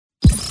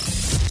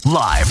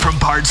Live from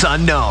parts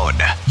unknown,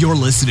 you're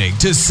listening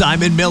to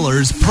Simon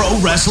Miller's Pro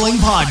Wrestling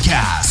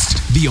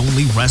Podcast, the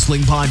only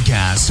wrestling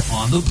podcast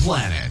on the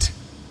planet,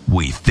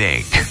 we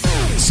think.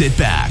 Sit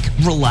back,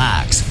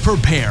 relax,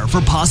 prepare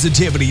for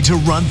positivity to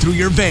run through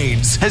your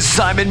veins as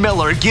Simon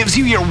Miller gives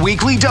you your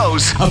weekly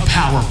dose of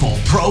powerful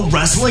pro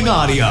wrestling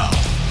audio.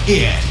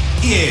 It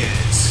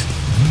is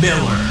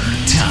Miller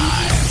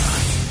Time.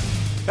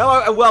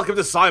 Hello and welcome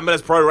to Simon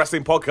Miller's Pro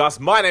Wrestling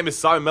Podcast. My name is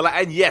Simon Miller,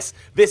 and yes,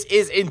 this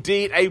is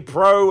indeed a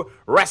pro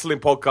wrestling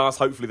podcast.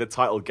 Hopefully the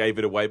title gave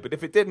it away, but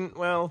if it didn't,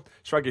 well,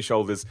 shrug your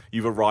shoulders,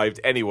 you've arrived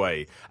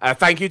anyway.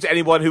 Thank you to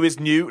anyone who is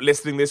new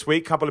listening this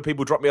week. A couple of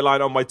people dropped me a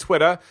line on my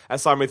Twitter at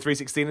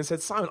Simon316 and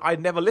said, Simon, I'd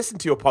never listened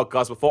to your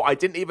podcast before. I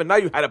didn't even know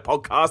you had a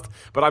podcast,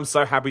 but I'm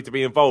so happy to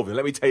be involved. And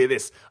let me tell you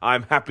this,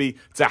 I'm happy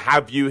to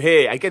have you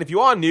here. Again, if you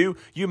are new,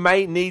 you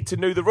may need to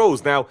know the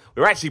rules. Now,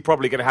 we're actually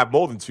probably going to have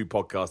more than 2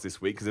 podcasts this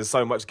week because there's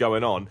so much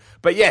going on.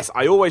 But yes,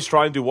 I always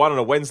try and do one on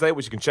a Wednesday,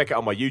 which you can check out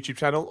on my YouTube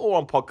channel or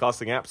on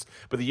podcasting apps.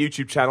 But the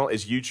YouTube channel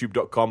is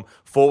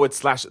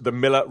youtube.com/The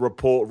Miller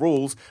Report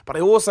Rules. But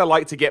I also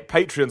like to get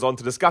Patreons on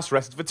to discuss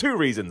wrestling for 2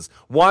 reasons.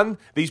 One,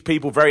 these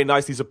people very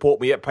nicely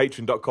support me at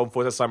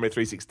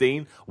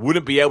patreon.com/Simon316.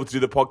 Wouldn't be able to do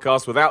the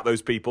podcast without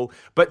those people.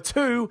 But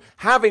 2,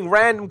 having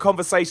random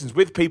conversations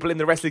with people in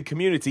the wrestling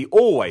community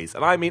always,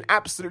 and I mean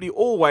absolutely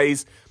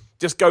always,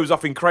 just goes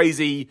off in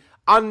crazy,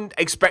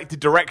 unexpected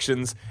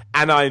directions,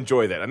 and I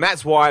enjoy that. And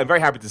that's why I'm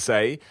very happy to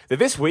say that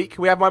this week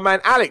we have my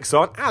man Alex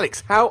on.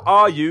 Alex, how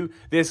are you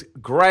this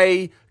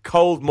grey,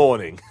 cold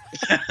morning?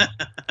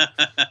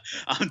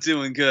 I'm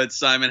doing good,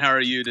 Simon. How are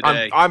you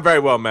today? I'm very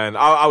well, man.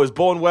 I was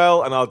born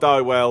well, and I'll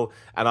die well,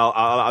 and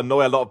I'll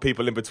annoy a lot of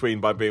people in between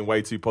by being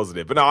way too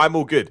positive. But no, I'm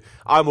all good.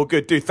 I'm all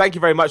good. Dude, thank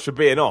you very much for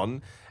being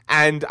on.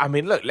 And, I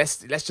mean, look,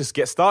 let's just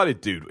get started,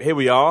 dude. Here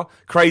we are.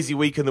 Crazy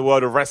week in the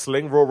world of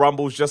wrestling. Royal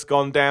Rumble's just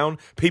gone down.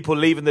 People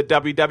leaving the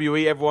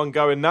WWE. Everyone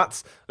going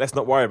nuts. Let's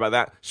not worry about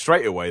that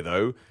straight away,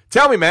 though.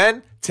 Tell me,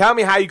 man. Tell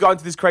me how you got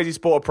into this crazy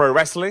sport of pro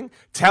wrestling.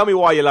 Tell me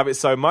why you love it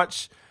so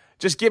much.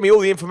 Just give me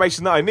all the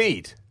information that I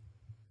need.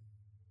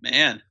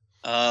 Man,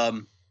 I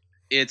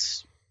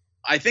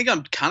think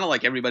I'm kind of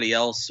like everybody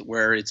else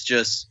where it's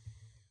just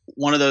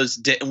one of those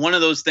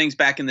things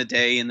back in the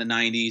day in the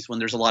 90s when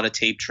there's a lot of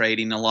tape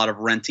trading, a lot of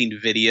renting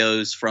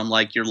videos from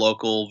like your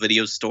local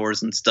video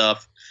stores and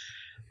stuff.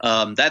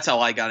 That's how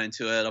I got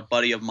into it. A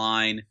buddy of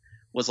mine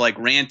was like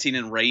ranting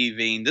and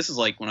raving. This is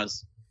like when I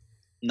was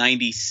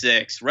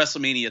 96.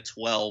 WrestleMania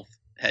 12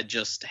 had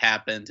just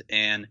happened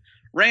and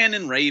ran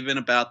and raving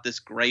about this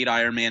great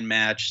Iron Man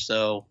match.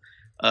 So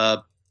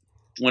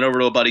went over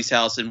to a buddy's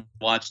house and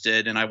watched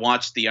it. And I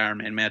watched the Iron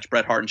Man match,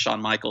 Bret Hart and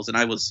Shawn Michaels, and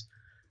I was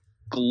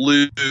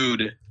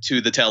glued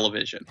to the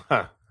television.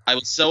 I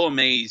was so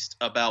amazed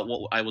about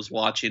what I was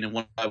watching and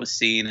what I was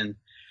seeing, and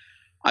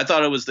I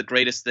thought it was the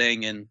greatest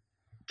thing, and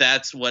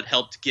that's what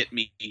helped get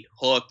me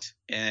hooked,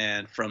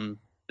 and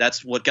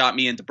that's what got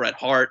me into Bret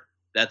Hart.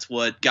 That's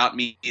what got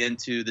me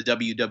into the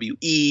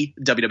WWE,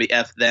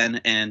 WWF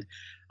then, and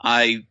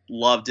I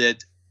loved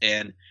it.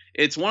 And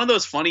it's one of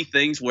those funny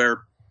things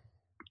where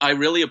I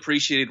really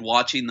appreciated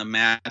watching the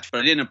match,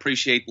 but I didn't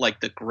appreciate like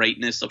the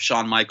greatness of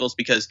Shawn Michaels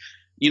because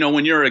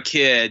when you're a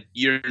kid,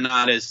 you're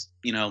not as,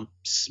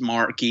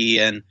 smarky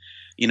and,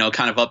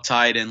 kind of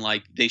uptight and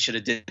like they should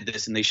have did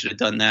this and they should have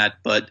done that.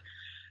 But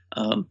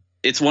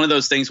it's one of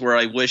those things where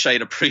I wish I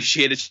had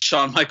appreciated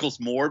Shawn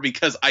Michaels more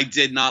because I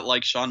did not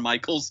like Shawn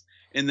Michaels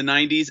in the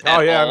 90s at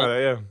all. I know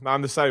that, yeah.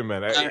 I'm the same,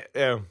 man.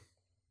 Yeah.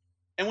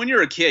 And when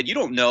you're a kid, you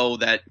don't know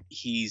that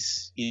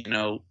he's,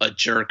 a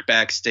jerk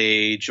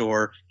backstage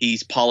or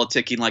he's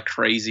politicking like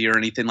crazy or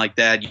anything like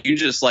that. You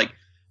just like,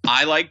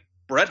 I like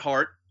Bret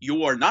Hart.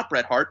 You are not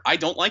Bret Hart. I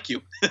don't like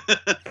you.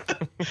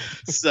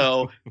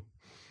 So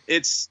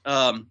it's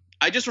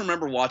I just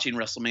remember watching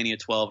WrestleMania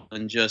 12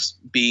 and just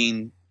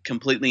being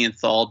completely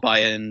enthralled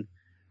by it. And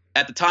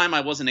at the time, I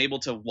wasn't able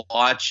to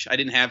watch. I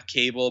didn't have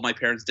cable. My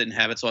parents didn't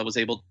have it. So I was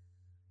able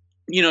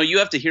you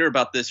have to hear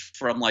about this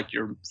from like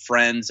your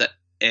friends.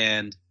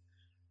 And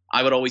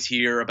I would always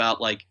hear about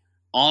like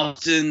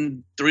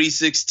Austin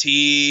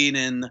 316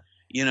 and,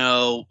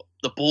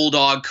 the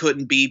Bulldog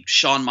couldn't beat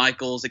Shawn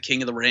Michaels, the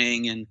King of the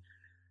Ring. And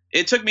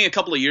it took me a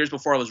couple of years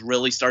before I was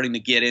really starting to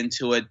get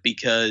into it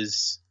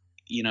because,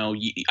 I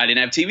didn't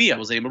have TV. I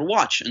wasn't able to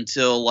watch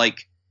until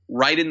like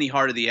right in the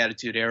heart of the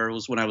Attitude Era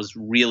was when I was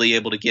really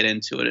able to get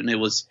into it. And it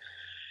was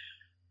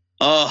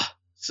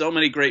so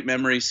many great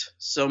memories,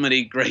 so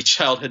many great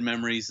childhood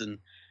memories. And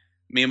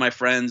me and my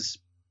friends,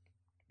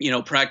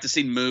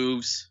 practicing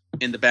moves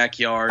in the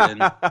backyard. And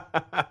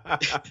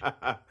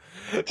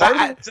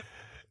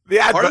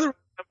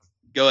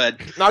Go ahead.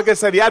 No, I was going to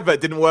say the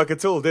advert didn't work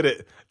at all, did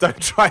it? Don't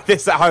try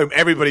this at home.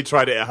 Everybody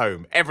tried it at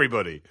home.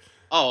 Everybody.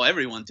 Oh,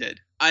 everyone did.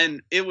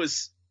 And it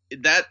was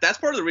that's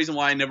part of the reason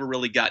why I never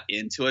really got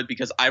into it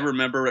because I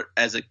remember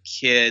as a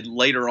kid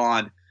later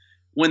on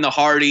when the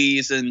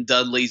Hardys and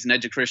Dudleys and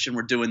Edge of Christian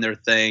were doing their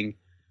thing.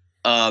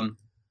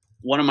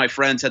 One of my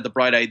friends had the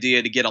bright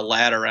idea to get a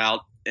ladder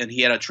out and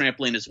he had a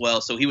trampoline as well.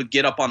 So he would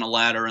get up on a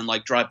ladder and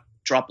like drop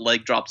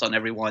leg drops on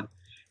everyone.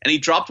 and he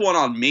dropped one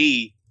on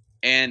me,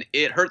 and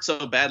it hurt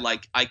so bad,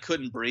 like I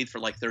couldn't breathe for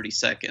like 30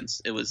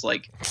 seconds. It was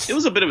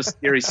a bit of a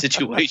scary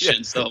situation.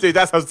 Yeah. So, dude,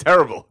 that sounds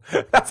terrible.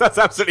 That sounds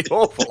absolutely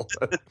awful.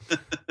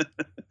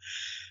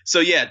 So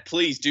yeah,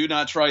 please do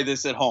not try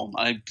this at home.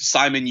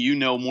 Simon, you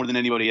know more than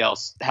anybody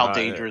else how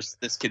dangerous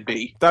this could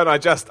be.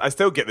 I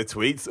still get the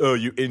tweets, oh,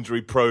 you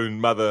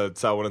injury-prone mother,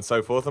 so on and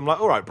so forth. I'm like,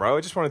 all right, bro,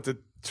 I just wanted to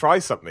try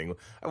something.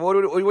 What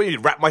do you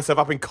wrap myself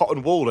up in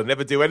cotton wool and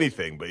never do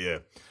anything? But yeah,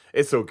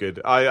 it's all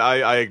good.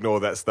 I ignore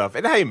that stuff.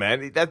 And hey,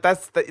 man,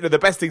 that's the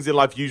best things in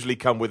life usually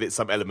come with it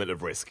some element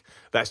of risk.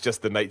 That's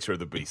just the nature of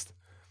the beast.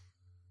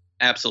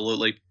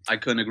 Absolutely. I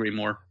couldn't agree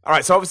more. All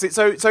right, so obviously,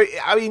 so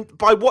I mean,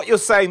 by what you're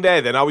saying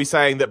there, then, are we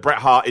saying that Bret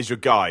Hart is your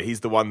guy? He's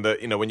the one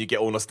that, when you get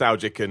all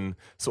nostalgic and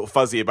sort of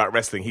fuzzy about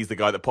wrestling, he's the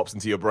guy that pops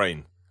into your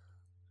brain?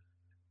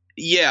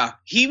 Yeah,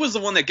 he was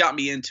the one that got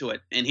me into it,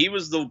 and he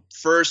was the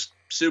first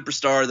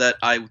superstar that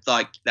I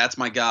thought, that's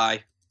my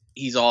guy.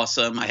 He's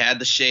awesome. I had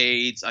the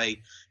shades. I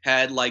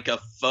had like a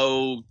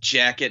faux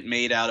jacket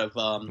made out of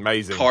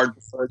amazing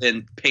cardboard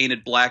and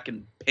painted black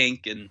and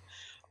pink and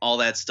all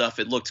that stuff.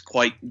 It looked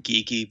quite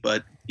geeky,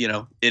 but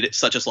it's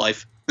such as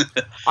life.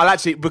 I'll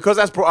actually, because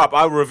that's brought up,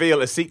 I'll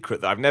reveal a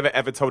secret that I've never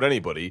ever told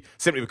anybody,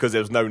 simply because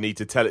there was no need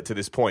to tell it to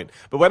this point.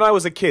 But when I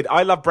was a kid,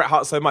 I loved Bret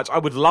Hart so much, I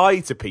would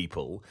lie to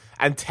people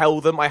and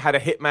tell them I had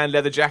a Hitman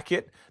leather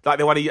jacket. Like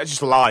I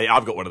just lie,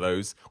 I've got one of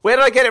those. Where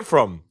did I get it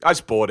from? I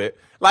just bought it.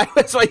 Like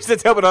that's what I used to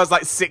tell when I was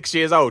like 6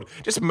 years old.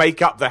 Just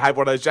make up that I had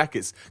one of those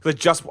jackets.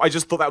 Because I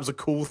just thought that was a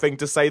cool thing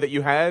to say that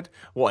you had.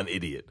 What an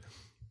idiot.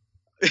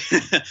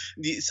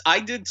 I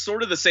did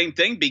sort of the same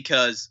thing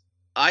because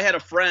I had a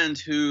friend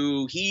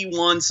who he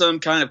won some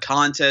kind of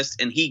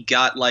contest and he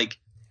got like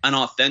an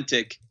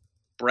authentic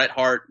Bret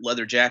Hart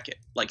leather jacket,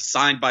 like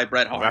signed by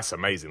Bret Hart. Oh, that's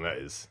amazing, that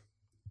is.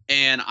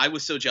 And I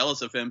was so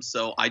jealous of him,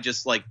 so I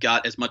just like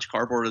got as much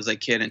cardboard as I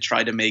can and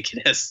tried to make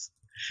it as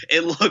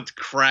it looked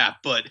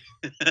crap. But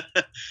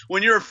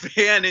when you're a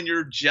fan and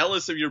you're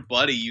jealous of your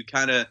buddy, you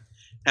kind of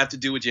have to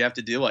do what you have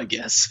to do, I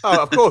guess.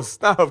 Oh, of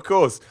course. No, of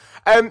course.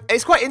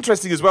 It's quite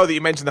interesting as well that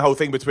you mentioned the whole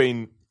thing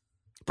between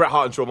Bret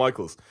Hart and Shawn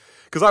Michaels.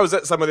 Because I was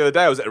at some of the other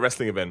day, I was at a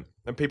wrestling event,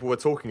 and people were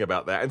talking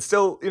about that. And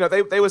still,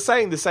 they were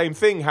saying the same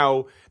thing,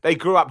 how they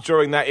grew up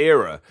during that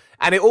era.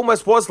 And it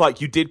almost was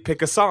like you did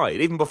pick a side,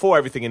 even before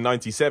everything in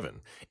 97.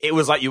 It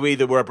was like you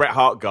either were a Bret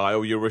Hart guy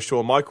or you were a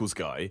Shawn Michaels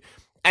guy.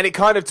 And it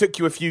kind of took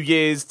you a few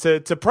years to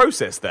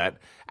process that.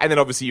 And then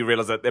obviously you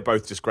realise that they're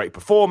both just great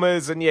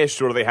performers. And yeah,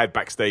 sure, they had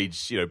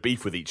backstage,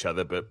 beef with each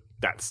other, but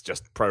that's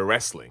just pro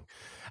wrestling.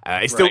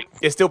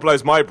 It still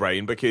blows my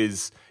brain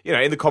because,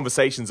 in the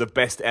conversations of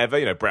best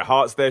ever, Bret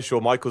Hart's there,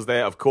 Shawn Michaels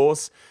there, of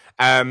course.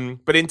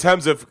 But in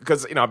terms of,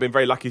 because, I've been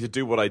very lucky to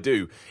do what I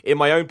do. In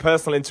my own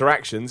personal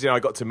interactions, I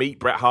got to meet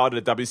Bret Hart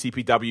at a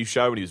WCPW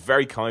show and he was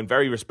very kind,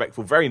 very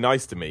respectful, very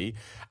nice to me.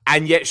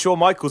 And yet Shawn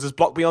Michaels has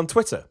blocked me on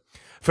Twitter.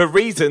 For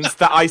reasons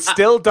that I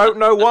still don't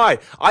know why.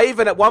 I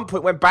even at one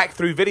point went back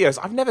through videos.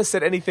 I've never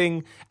said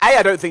anything. A,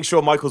 I don't think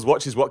Shawn Michaels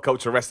watches What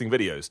Culture Wrestling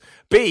videos.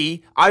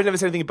 B, I've never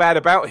said anything bad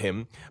about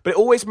him. But it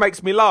always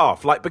makes me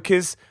laugh.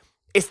 Because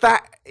it's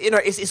that,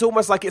 it's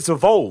almost like it's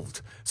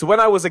evolved. So when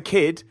I was a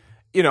kid,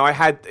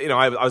 I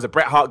was a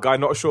Bret Hart guy,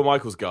 not a Shawn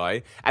Michaels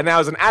guy. And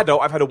now as an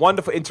adult, I've had a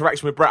wonderful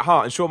interaction with Bret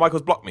Hart and Shawn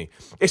Michaels blocked me.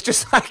 It's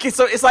just like,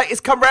 it's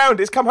come round.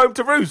 It's come home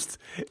to roost.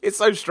 It's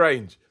so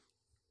strange.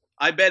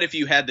 I bet if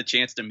you had the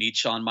chance to meet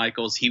Shawn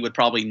Michaels, he would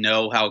probably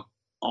know how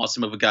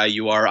awesome of a guy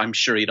you are. I'm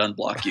sure he'd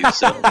unblock you.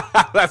 So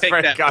that's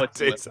very kind,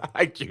 dude.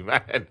 Thank you,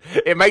 man.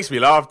 It makes me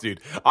laugh,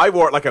 dude. I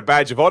wore it like a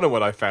badge of honor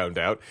when I found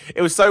out.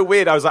 It was so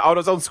weird. I was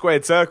on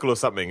Squared Circle or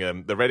something,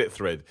 the Reddit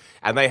thread,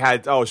 and they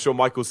had, Shawn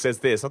Michaels says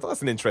this. I thought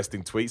that's an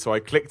interesting tweet, so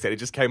I clicked it. It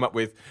just came up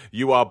with,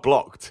 "You are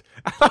blocked."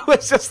 And I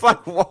was just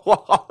like,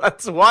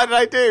 what? Why did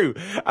I do?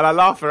 And I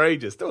laughed for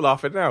ages. Still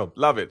laughing now.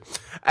 Love it.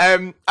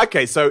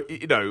 Okay, so,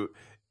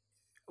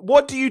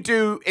 what do you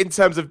do in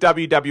terms of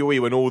WWE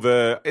when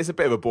it's a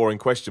bit of a boring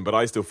question, but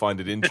I still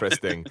find it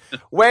interesting.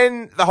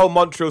 When the whole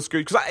Montreal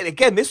screw, because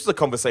again, this was a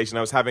conversation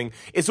I was having.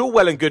 It's all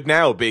well and good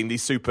now being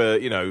these super,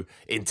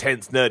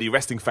 intense, nerdy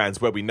wrestling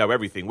fans where we know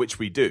everything, which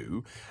we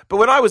do. But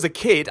when I was a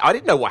kid, I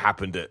didn't know what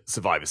happened at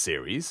Survivor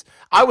Series.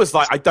 I was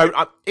like,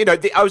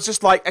 I was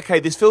just like,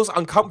 okay, this feels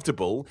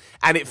uncomfortable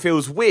and it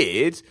feels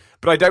weird,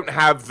 but I don't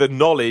have the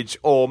knowledge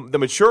or the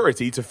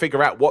maturity to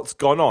figure out what's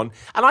gone on.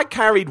 And I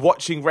carried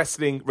watching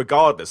wrestling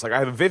regardless. Like I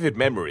have a vivid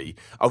memory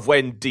of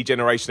when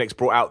D-Generation X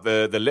brought out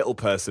the little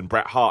person,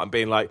 Bret Hart, and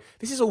being like,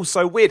 this is all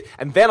so weird.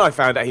 And then I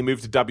found out he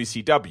moved to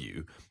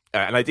WCW.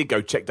 And I did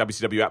go check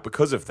WCW out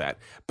because of that.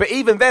 But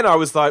even then I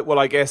was like, well,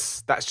 I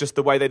guess that's just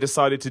the way they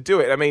decided to do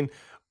it. I mean,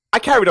 I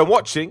carried on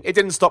watching. It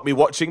didn't stop me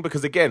watching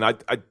because, again, I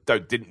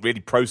didn't really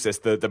process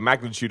the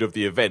magnitude of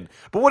the event.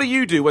 But what do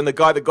you do when the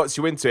guy that got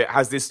you into it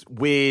has this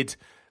weird,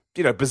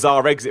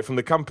 bizarre exit from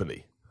the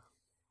company?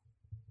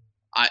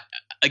 I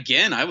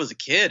was a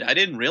kid. I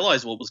didn't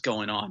realize what was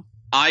going on.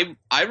 I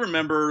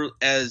remember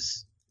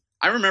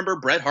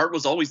Bret Hart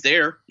was always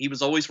there. He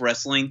was always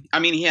wrestling. I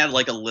mean, he had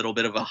like a little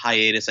bit of a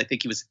hiatus. I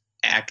think he was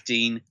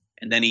acting,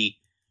 and then he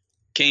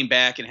came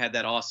back and had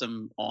that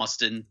awesome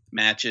Austin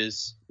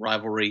matches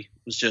rivalry.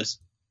 It was just,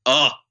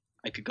 I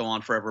could go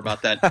on forever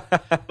about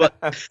that. But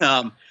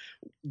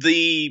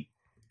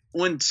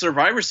when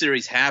Survivor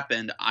Series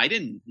happened, I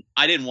didn't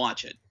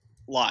watch it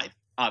live.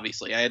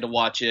 Obviously, I had to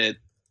watch it.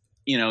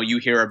 You know, you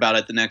hear about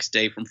it the next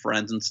day from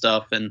friends and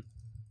stuff, and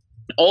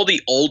all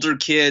the older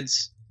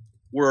kids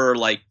were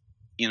like,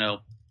 you know,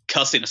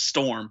 cussing a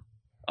storm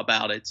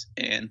about it.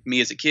 And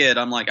me as a kid,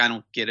 I'm like, I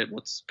don't get it.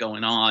 What's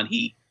going on?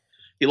 He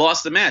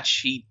lost the match.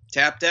 He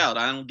tapped out.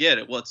 I don't get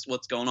it. What's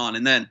going on?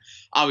 And then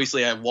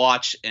obviously I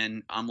watch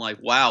and I'm like,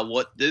 wow,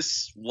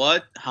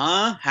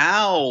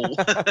 how?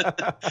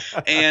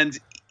 And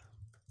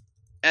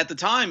at the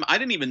time I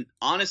didn't even,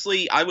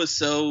 honestly, I was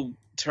so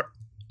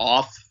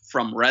off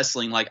from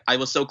wrestling. Like I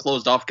was so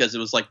closed off because it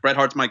was like Bret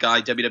Hart's my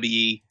guy,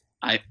 WWE.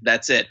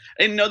 That's it.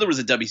 I didn't know there was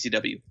a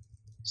WCW.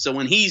 So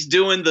when he's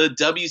doing the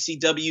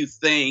WCW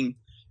thing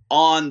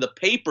on the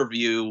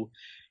pay-per-view,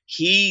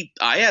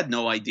 I had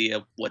no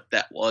idea what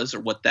that was or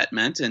what that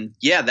meant. And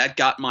yeah, that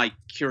got my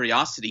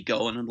curiosity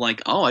going. I'm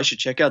like, oh, I should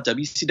check out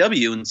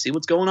WCW and see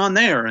what's going on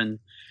there. And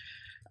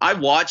I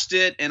watched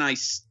it and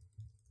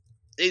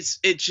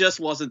it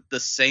just wasn't the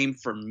same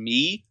for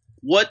me.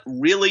 What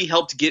really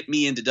helped get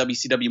me into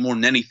WCW more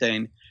than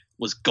anything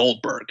was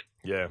Goldberg.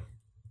 Yeah.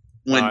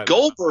 When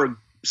Goldberg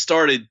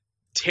started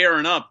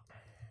tearing up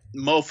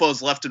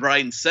mofos left and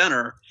right and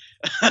center,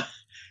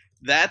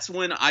 that's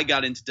when I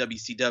got into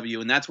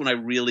WCW, and that's when I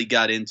really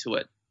got into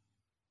it.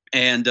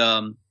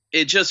 And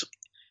it just,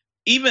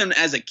 even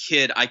as a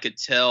kid, I could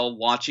tell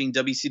watching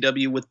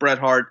WCW with Bret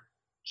Hart,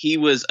 he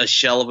was a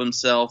shell of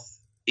himself.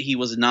 He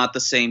was not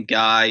the same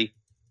guy.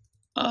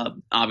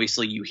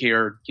 Obviously, you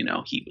hear, you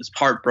know, he was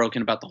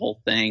heartbroken about the whole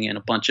thing, and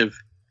a bunch of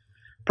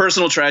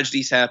personal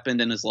tragedies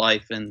happened in his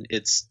life, and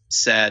it's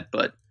sad.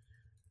 But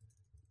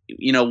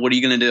you know, what are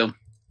you going to do?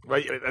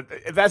 Right,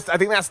 I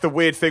think that's the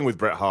weird thing with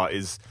Bret Hart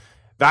is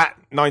that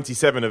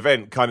 '97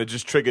 event kind of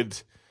just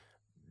triggered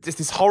just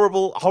this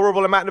horrible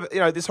amount of, you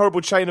know, this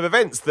horrible chain of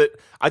events that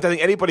I don't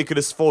think anybody could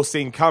have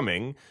foreseen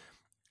coming.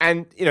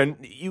 And, you know,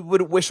 you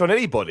wouldn't wish on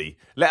anybody,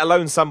 let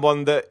alone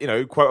someone that, you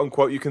know, quote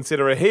unquote, you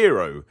consider a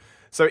hero.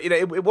 So, you know,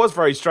 it was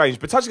very strange.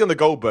 But touching on the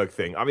Goldberg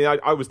thing, I mean,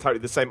 I was totally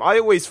the same. I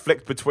always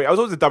flicked between, I was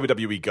always a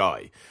WWE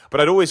guy,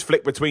 but I'd always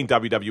flick between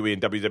WWE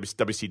and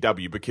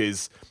WCW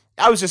because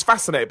I was just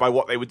fascinated by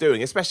what they were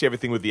doing, especially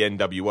everything with the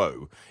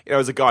NWO. You know,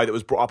 as a guy that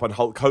was brought up on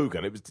Hulk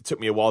Hogan, it took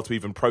me a while to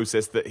even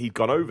process that he'd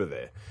gone over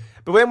there.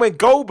 But when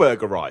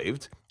Goldberg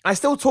arrived, I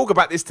still talk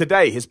about this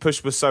today, his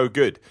push was so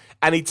good,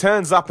 and he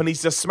turns up and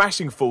he's just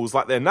smashing fools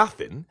like they're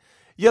nothing.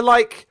 You're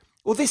like,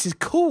 well, this is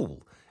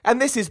cool. And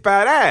this is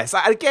badass.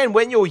 Again,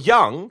 when you're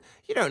young,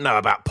 you don't know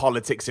about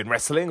politics in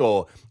wrestling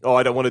or, oh,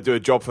 I don't want to do a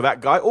job for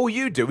that guy. All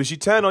you do is you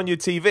turn on your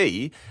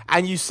TV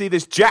and you see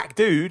this jack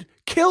dude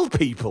kill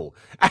people.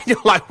 And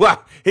you're like,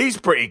 well, he's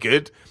pretty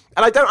good.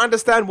 And I don't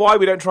understand why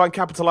we don't try and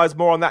capitalize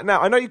more on that now.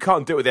 I know you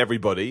can't do it with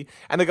everybody,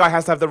 and the guy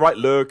has to have the right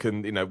look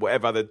and, you know,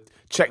 whatever other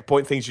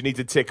checkpoint things you need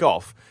to tick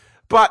off.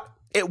 But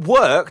it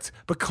worked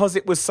because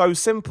it was so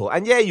simple.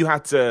 And yeah, you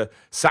had to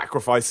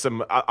sacrifice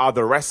some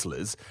other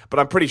wrestlers,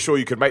 but I'm pretty sure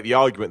you could make the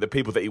argument that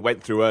people that he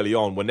went through early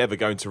on were never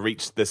going to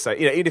reach the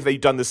same, you know, even if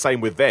they'd done the same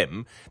with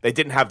them, they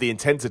didn't have the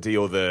intensity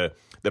or the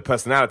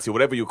personality or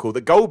whatever you call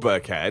that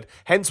Goldberg had.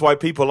 Hence why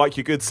people like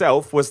your good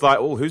self was like,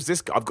 oh, who's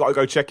this guy? I've got to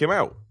go check him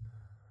out.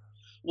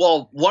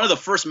 Well, one of the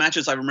first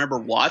matches I remember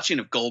watching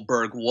of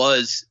Goldberg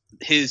was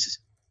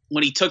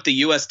when he took the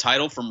U.S.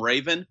 title from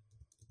Raven.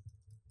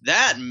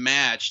 That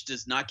match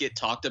does not get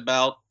talked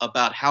about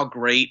how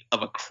great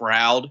of a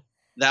crowd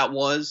that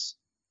was.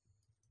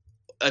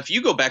 If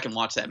you go back and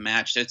watch that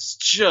match, it's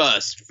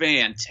just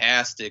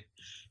fantastic.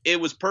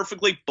 It was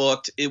perfectly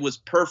booked. It was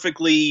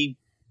perfectly,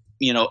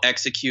 you know,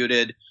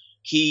 executed.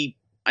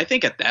 I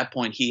think at that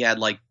point he had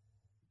like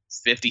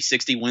 50,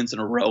 60 wins in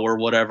a row or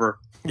whatever.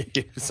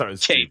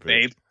 Kate,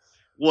 babe.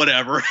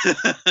 Whatever.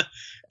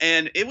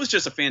 And it was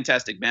just a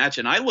fantastic match.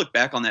 And I look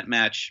back on that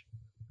match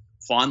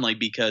fondly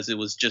because it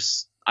was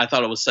just, I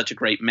thought it was such a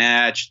great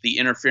match. The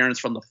interference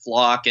from the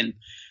Flock, and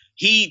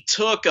he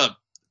took a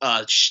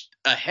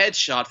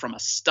headshot from a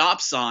stop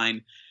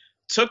sign,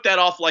 took that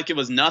off like it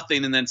was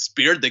nothing, and then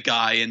speared the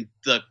guy, and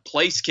the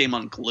place came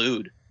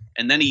unglued.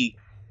 And then he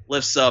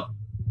lifts up,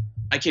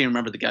 I can't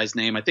remember the guy's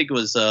name. I think it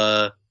was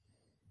I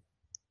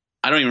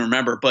don't even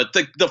remember, but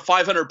the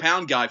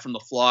 500-pound guy from the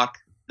Flock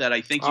that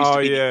I think used to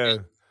be. Oh yeah,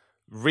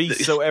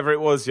 Reese, or whatever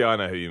it was. Yeah, I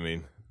know who you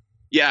mean.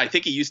 Yeah, I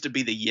think he used to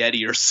be the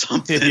Yeti or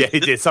something. Yeah, he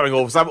did something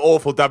awful, some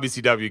awful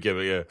WCW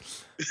gimmick.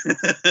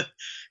 Yeah.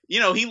 You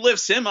know, he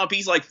lifts him up.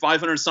 He's like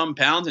 500-some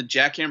pounds and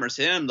jackhammers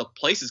him. The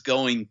place is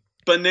going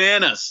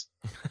bananas.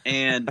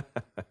 And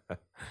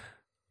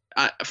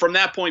from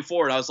that point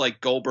forward, I was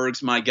like,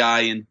 Goldberg's my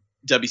guy in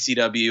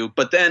WCW.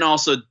 But then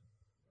also,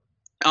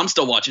 I'm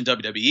still watching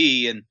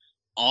WWE, and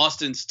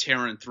Austin's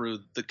tearing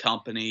through the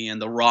company,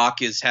 and The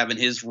Rock is having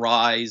his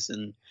rise,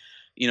 and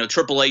you know,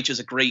 Triple H is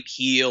a great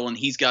heel, and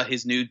he's got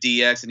his new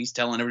DX, and he's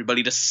telling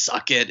everybody to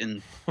suck it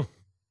and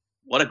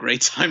what a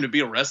great time to be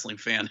a wrestling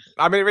fan.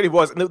 I mean, it really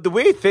was. And the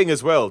weird thing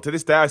as well, to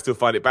this day I still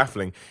find it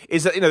baffling,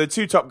 is that, the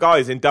two top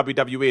guys in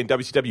WWE and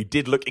WCW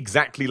did look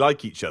exactly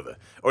like each other,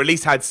 or at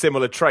least had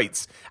similar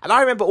traits. And I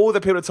remember all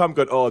the people at the time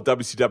going, oh,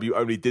 WCW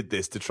only did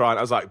this to try, and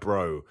I was like,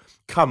 bro,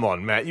 come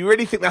on, man. You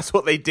really think that's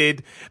what they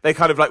did? They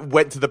kind of like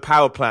went to the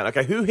power plant.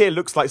 Okay, who here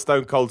looks like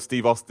Stone Cold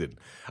Steve Austin?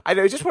 I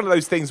know, it's just one of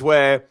those things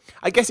where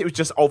I guess it was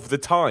just of the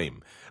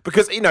time.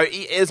 Because,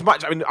 as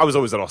much, I was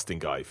always an Austin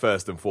guy,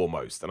 first and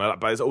foremost.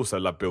 But I also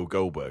love Bill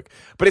Goldberg.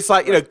 But it's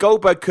like,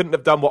 Goldberg couldn't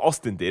have done what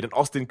Austin did, and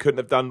Austin couldn't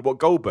have done what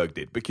Goldberg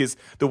did, because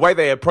the way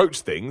they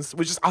approached things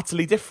was just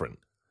utterly different.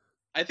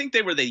 I think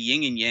they were the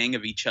yin and yang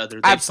of each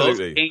other.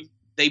 Absolutely.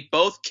 They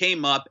both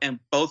came up and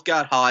both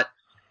got hot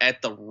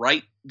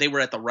they were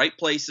at the right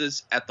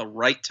places at the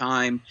right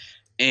time.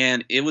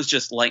 And it was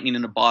just lightning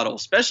in a bottle,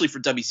 especially for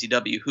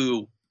WCW,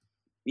 who,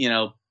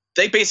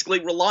 they basically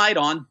relied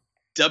on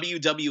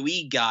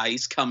WWE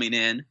guys coming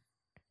in.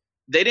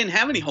 They didn't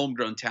have any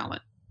homegrown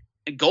talent.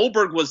 And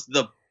Goldberg was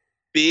the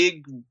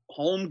big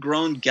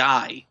homegrown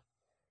guy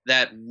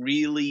that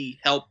really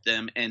helped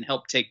them and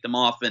helped take them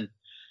off. And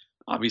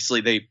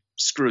obviously they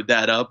screwed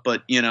that up,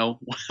 but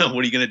what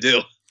are you going to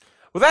do?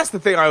 Well, that's the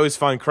thing I always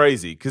find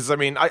crazy, because I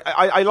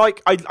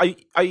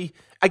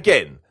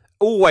again,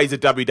 always a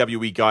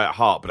WWE guy at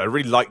heart, but I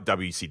really liked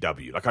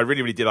WCW. Like, I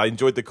really, really did. I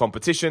enjoyed the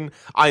competition.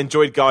 I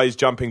enjoyed guys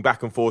jumping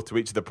back and forth to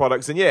each of the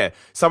products. And yeah,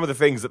 some of the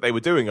things that they were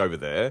doing over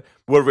there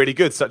were really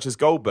good, such as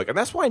Goldberg. And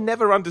that's why I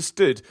never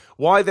understood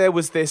why there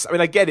was this. I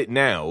mean, I get it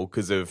now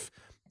because of,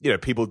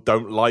 people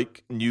don't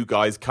like new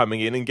guys coming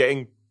in and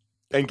getting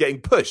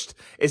pushed.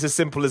 It's as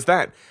simple as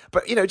that.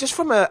 But, just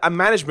from a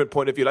management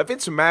point of view, like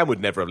Vince McMahon would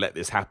never have let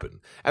this happen.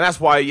 And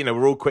that's why,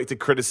 we're all quick to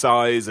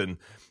criticize and,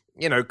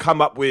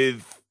 come up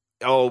with,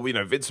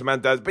 Vince McMahon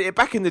does. But yeah,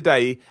 back in the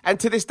day, and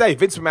to this day,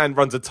 Vince McMahon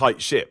runs a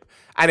tight ship.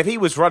 And if he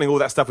was running all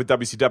that stuff with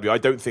WCW, I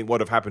don't think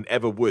what have happened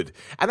ever would.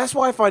 And that's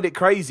why I find it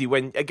crazy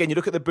when, again, you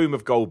look at the boom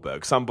of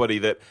Goldberg, somebody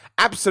that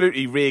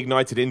absolutely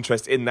reignited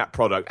interest in that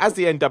product as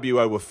the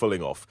NWO were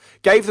falling off,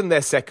 gave them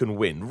their second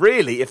win.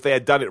 Really, if they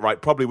had done it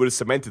right, probably would have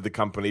cemented the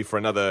company for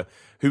another,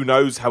 who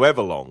knows,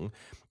 however long.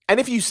 And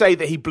if you say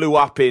that he blew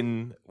up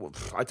in,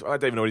 I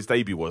don't even know what his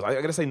debut was. I'm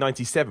going to say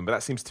 97, but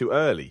that seems too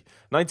early.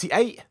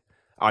 98?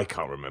 I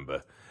can't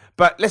remember.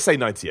 But let's say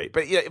 98.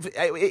 But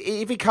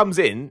if he comes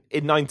in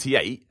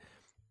 98,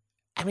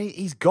 I mean,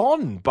 he's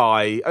gone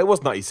by, it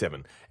was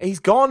 97. He's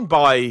gone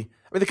by, I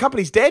mean, the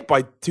company's dead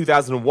by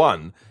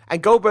 2001,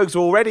 and Goldberg's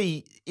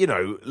already,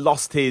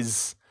 lost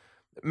his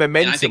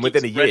momentum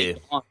within a year.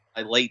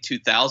 By late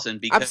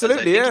 2000, because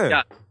absolutely,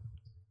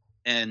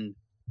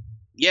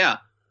 yeah.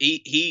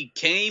 He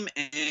came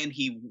and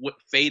he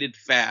faded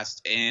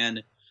fast,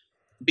 and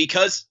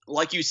because,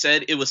 like you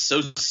said, it was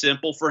so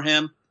simple for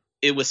him.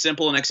 It was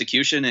simple in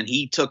execution, and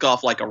he took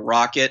off like a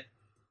rocket,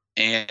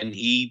 and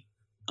he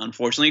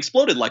unfortunately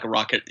exploded like a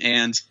rocket.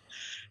 And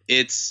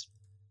it's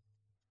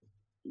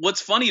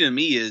what's funny to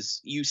me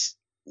is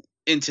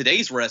in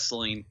today's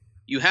wrestling,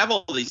 you have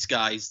all these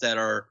guys that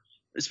are,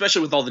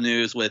 especially with all the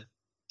news with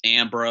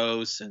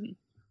Ambrose and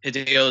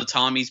Hideo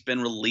Itami's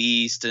been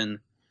released, and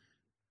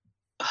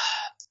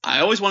I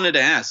always wanted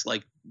to ask,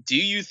 like, do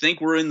you think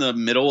we're in the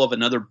middle of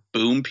another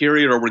boom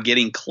period, or we're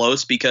getting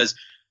close? Because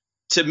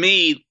to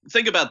me,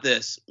 think about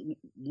this.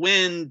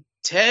 When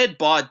Ted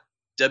bought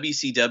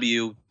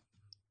WCW,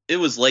 it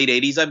was late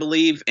 80s, I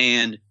believe,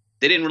 and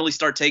they didn't really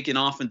start taking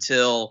off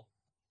until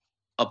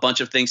a bunch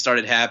of things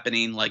started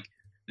happening. Like,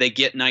 they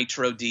get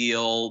Nitro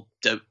deal,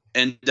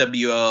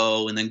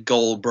 NWO, and then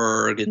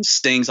Goldberg, and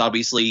Sting's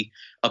obviously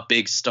a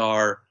big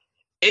star.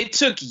 It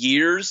took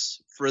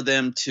years for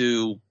them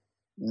to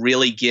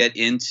really get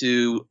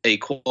into a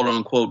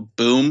quote-unquote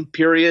boom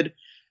period.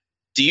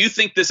 Do you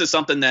think this is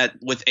something that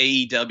with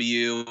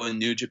AEW and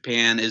New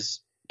Japan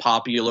is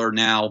popular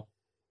now?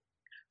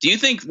 Do you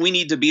think we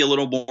need to be a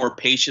little more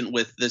patient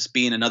with this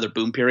being another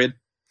boom period?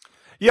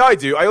 Yeah, I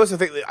do. I also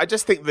think I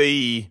just think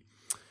the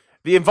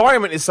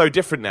environment is so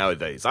different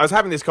nowadays. I was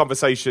having this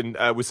conversation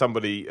with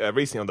somebody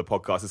recently on the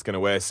podcast that's going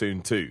to air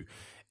soon too.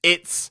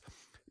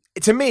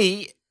 To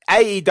me,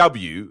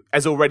 AEW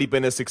has already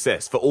been a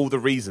success for all the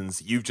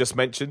reasons you've just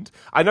mentioned.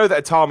 I know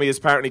that Itami is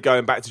apparently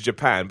going back to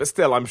Japan, but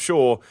still, I'm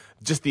sure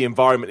just the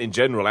environment in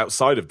general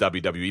outside of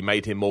WWE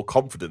made him more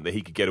confident that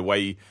he could get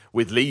away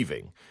with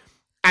leaving.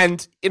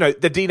 And,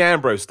 the Dean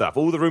Ambrose stuff,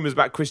 all the rumors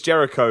about Chris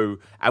Jericho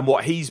and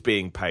what he's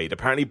being paid.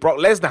 Apparently Brock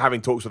Lesnar having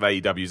talks with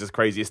AEW is the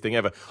craziest thing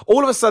ever.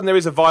 All of a sudden there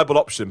is a viable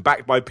option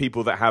backed by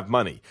people that have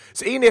money.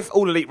 So even if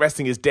All Elite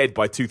Wrestling is dead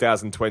by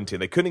 2020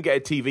 and they couldn't get a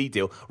TV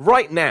deal,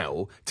 right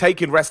now,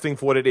 taking wrestling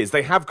for what it is,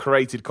 they have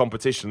created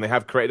competition. They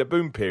have created a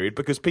boom period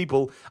because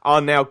people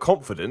are now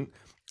confident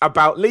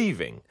about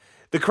leaving.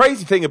 The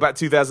crazy thing about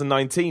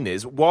 2019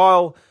 is,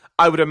 while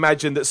I would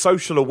imagine that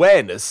social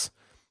awareness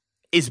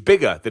is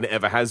bigger than it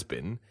ever has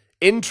been,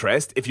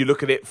 interest, if you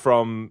look at it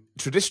from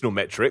traditional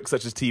metrics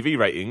such as TV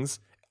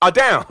ratings, are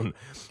down.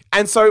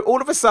 And so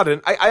all of a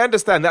sudden, I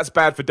understand that's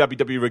bad for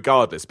WWE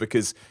regardless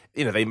because,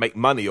 they make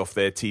money off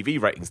their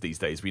TV ratings these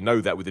days. We know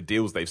that with the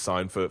deals they've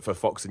signed for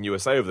Fox and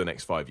USA over the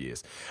next 5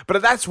 years.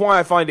 But that's why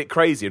I find it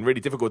crazy and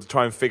really difficult to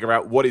try and figure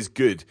out what is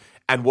good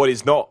and what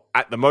is not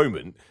at the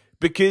moment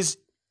because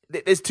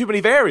there's too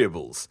many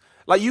variables.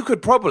 Like, you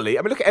could probably,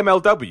 look at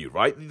MLW,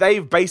 right?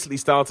 They've basically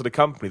started a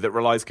company that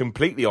relies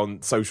completely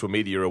on social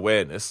media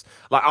awareness.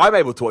 Like, I'm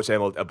able to watch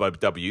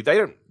MLW. They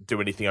don't do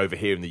anything over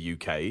here in the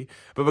UK.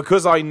 But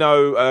because I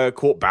know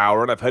Court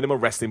Bauer and I've heard him on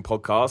wrestling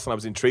podcasts and I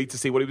was intrigued to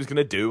see what he was going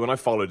to do and I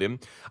followed him,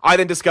 I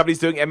then discovered he's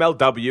doing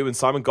MLW and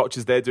Simon Gotch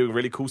is there doing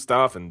really cool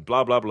stuff and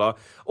blah, blah, blah.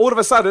 All of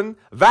a sudden,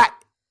 that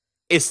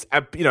is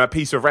a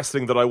piece of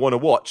wrestling that I want to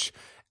watch.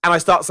 And I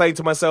start saying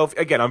to myself,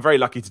 again, I'm very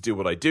lucky to do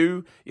what I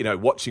do.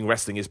 Watching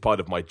wrestling is part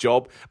of my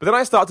job. But then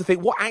I start to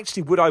think, what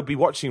actually would I be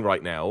watching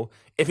right now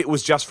if it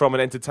was just from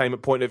an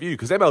entertainment point of view?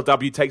 Because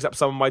MLW takes up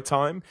some of my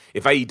time.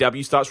 If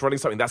AEW starts running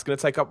something, that's going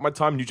to take up my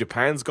time. New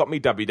Japan's got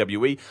me,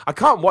 WWE. I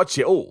can't watch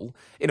it all.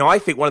 I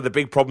think one of the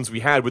big problems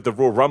we had with the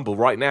Royal Rumble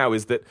right now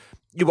is that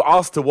you were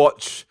asked to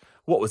watch,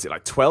 what was it,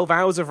 like 12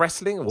 hours of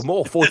wrestling? Or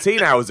more,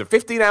 15 hours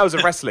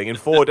of wrestling in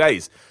 4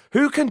 days.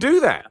 Who can do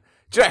that?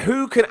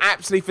 Who can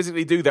absolutely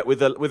physically do that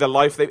with a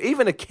life?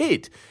 Even a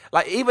kid.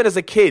 Like, even as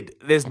a kid,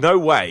 there's no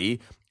way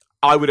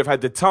I would have had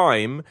the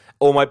time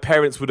or my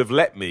parents would have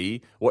let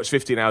me watch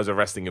 15 hours of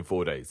wrestling in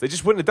 4 days. They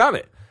just wouldn't have done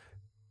it.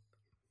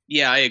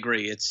 Yeah, I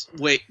agree.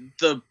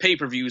 The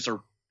pay-per-views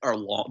are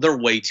long. They're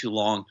way too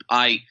long.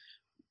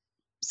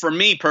 For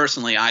me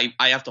personally, I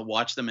have to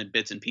watch them in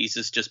bits and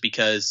pieces just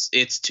because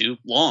it's too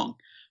long.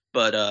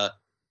 But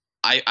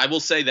I will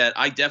say that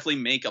I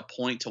definitely make a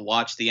point to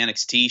watch the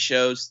NXT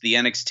shows, the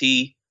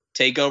NXT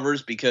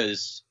takeovers,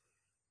 because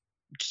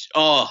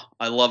I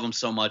love them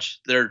so much.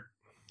 They're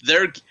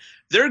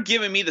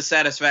giving me the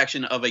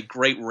satisfaction of a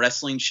great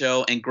wrestling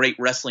show and great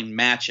wrestling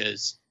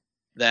matches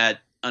that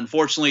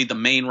unfortunately the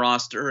main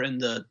roster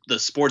and the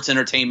sports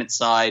entertainment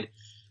side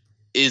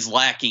is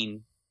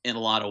lacking in a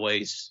lot of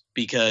ways.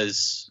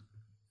 Because,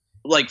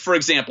 like, for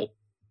example,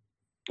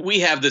 we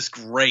have this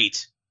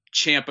great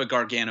Ciampa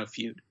Gargano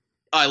feud.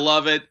 I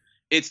love it.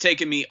 It's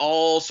taken me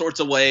all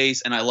sorts of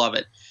ways, and I love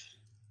it.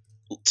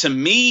 To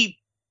me,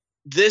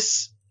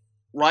 this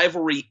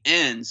rivalry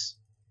ends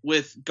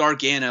with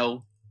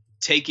Gargano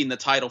taking the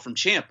title from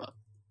Ciampa.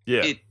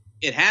 Yeah.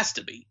 It has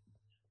to be.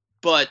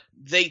 But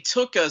they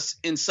took us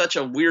in such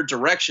a weird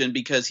direction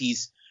because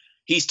he's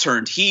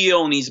turned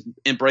heel and he's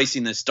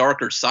embracing this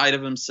darker side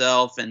of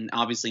himself, and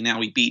obviously now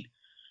he beat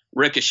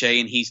Ricochet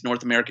and he's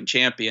North American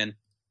champion.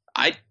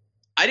 I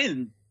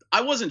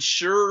wasn't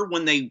sure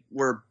when they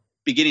were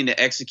beginning to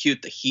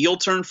execute the heel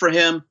turn for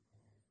him,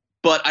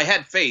 but I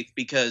had faith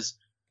because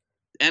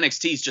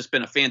NXT's just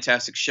been a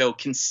fantastic show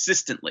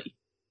consistently.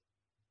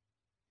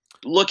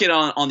 Looking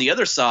on the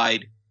other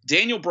side,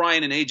 Daniel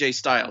Bryan and AJ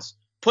Styles,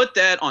 put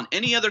that on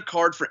any other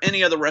card for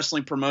any other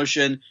wrestling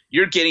promotion.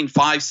 You're getting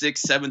 5,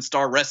 6,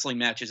 7-star wrestling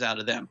matches out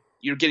of them.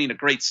 You're getting a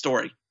great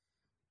story.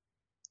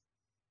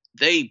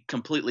 They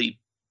completely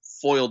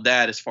foiled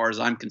that as far as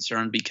I'm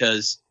concerned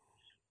because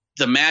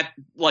the match,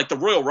 like the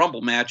Royal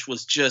Rumble match,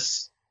 was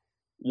just,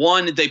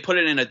 one, they put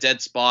it in a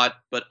dead spot,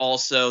 but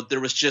also there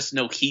was just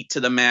no heat to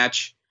the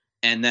match.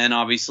 And then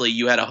obviously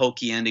you had a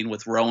hokey ending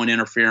with Rowan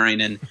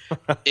interfering, and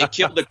it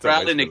killed the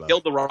crowd and it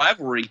killed the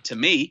rivalry to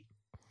me.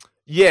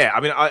 Yeah,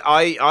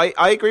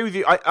 I agree with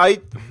you.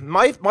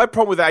 My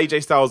problem with the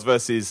AJ Styles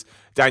versus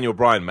Daniel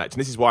Bryan match, and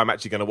this is why I'm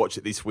actually going to watch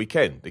it this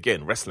weekend.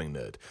 Again, wrestling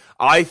nerd.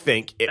 I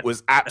think it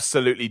was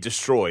absolutely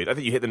destroyed. I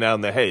think you hit the nail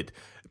on the head.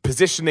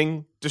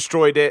 Positioning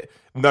destroyed it.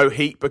 No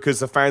heat because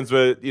the fans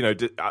were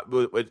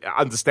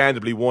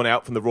understandably worn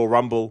out from the Royal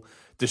Rumble.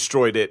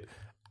 Destroyed it.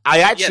 I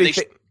actually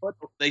think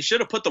they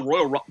should have put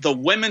the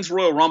women's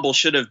Royal Rumble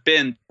should have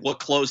been what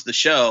closed the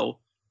show,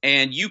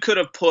 and you could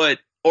have put,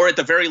 or at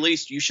the very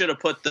least, you should have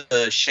put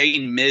the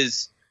Shane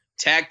Miz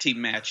tag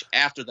team match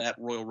after that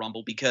Royal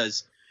Rumble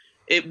because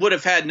it would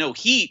have had no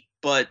heat.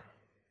 But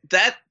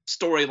that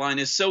storyline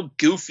is so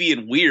goofy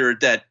and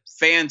weird that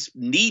fans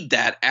need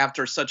that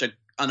after such an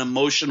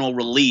emotional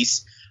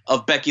release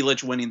of Becky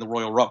Lynch winning the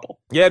Royal Rumble.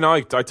 Yeah, no,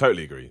 I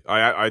totally agree.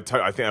 I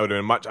think that would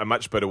have been a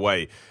much better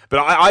way. But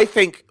I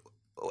think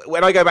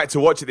when I go back to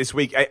watch it this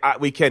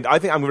weekend, I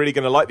think I'm really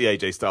going to like the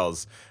AJ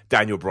Styles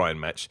Daniel Bryan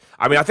match.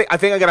 I think I'm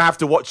going to have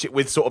to watch it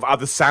with sort of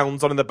other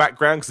sounds on in the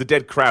background because the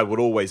dead crowd would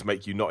always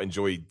make you not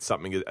enjoy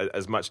something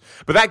as much.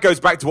 But that goes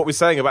back to what we're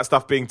saying about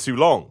stuff being too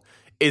long,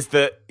 is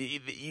that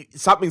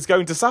something's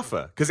going to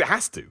suffer because it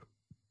has to.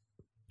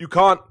 You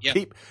can't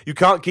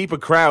keep a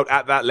crowd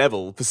at that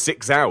level for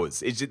 6 hours.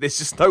 There's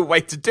just no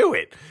way to do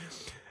it.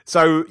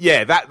 So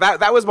yeah,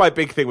 that was my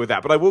big thing with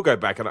that. But I will go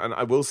back and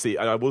I will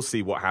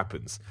see what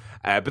happens.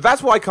 But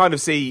that's what I kind of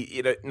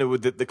see,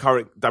 with the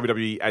current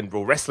WWE and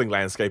Raw wrestling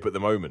landscape at the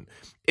moment,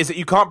 is that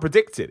you can't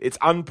predict it. It's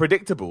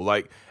unpredictable.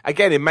 Like,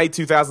 again, in May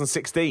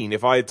 2016,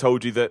 if I had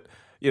told you that,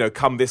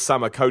 come this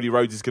summer, Cody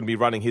Rhodes is going to be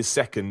running his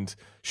second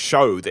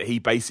show that he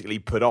basically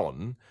put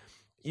on,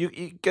 you're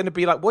going to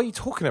be like, what are you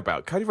talking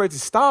about? Cody Rhodes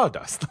is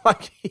Stardust.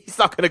 Like, he's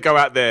not going to go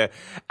out there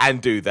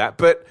and do that.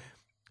 But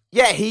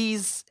yeah, he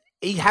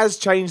has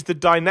changed the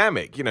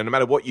dynamic. You know, no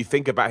matter what you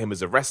think about him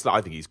as a wrestler,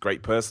 I think he's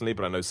great personally,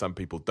 but I know some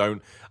people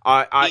don't.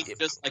 He's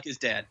just like his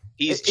dad.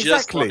 He's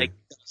just like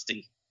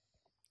Dusty.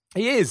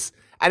 He is.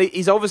 And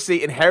he's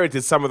obviously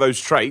inherited some of those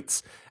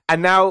traits.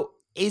 And now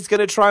he's going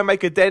to try and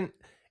make a dent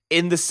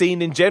in the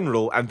scene in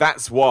general. And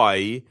that's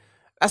why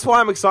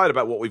I'm excited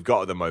about what we've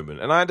got at the moment.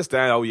 And I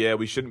understand,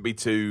 we shouldn't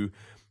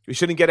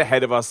get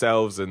ahead of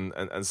ourselves and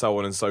so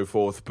on and so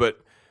forth. But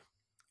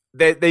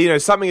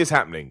something is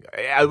happening.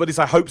 At least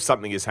I hope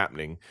something is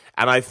happening.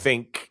 And I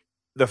think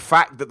the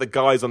fact that the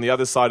guys on the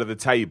other side of the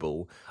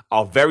table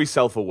are very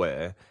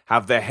self-aware,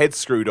 have their heads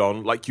screwed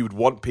on like you would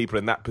want people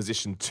in that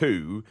position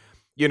to,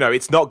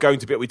 it's not going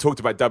to be, we talked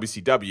about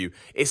WCW,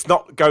 it's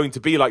not going to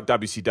be like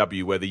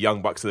WCW where the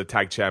Young Bucks are the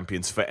tag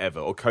champions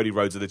forever or Cody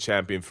Rhodes are the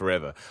champion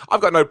forever.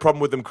 I've got no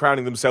problem with them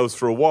crowning themselves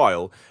for a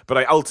while, but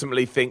I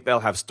ultimately think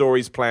they'll have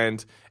stories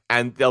planned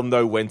and they'll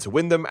know when to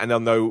win them and they'll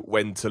know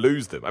when to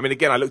lose them. I mean,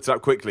 again, I looked it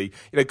up quickly.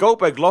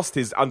 Goldberg lost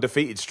his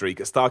undefeated streak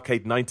at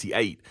Starrcade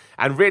 98.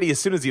 And really, as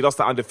soon as he lost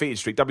that undefeated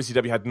streak,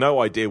 WCW had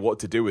no idea what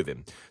to do with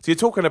him. So you're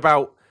talking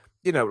about,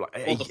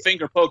 the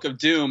finger poke of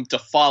doom to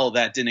follow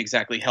that didn't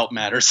exactly help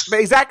matters.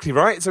 Exactly,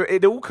 right? So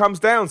it all comes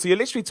down. So you're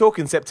literally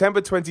talking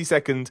September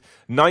 22nd,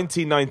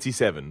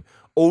 1997,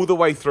 all the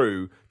way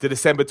through to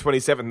December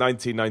 27th,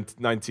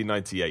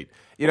 1998.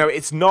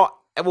 It's not,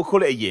 we'll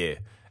call it a year.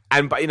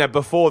 But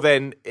before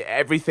then,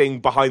 everything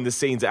behind the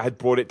scenes that had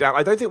brought it down,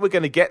 I don't think we're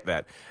going to get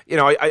that.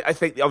 I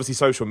think obviously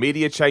social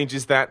media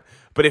changes that.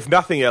 But if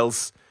nothing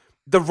else,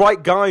 the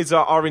right guys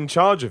are in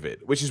charge of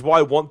it, which is why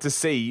I want to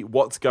see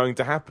what's going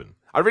to happen.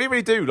 I really,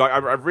 really do. Like,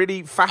 I'm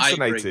really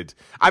fascinated.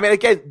 I mean,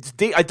 again,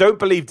 I don't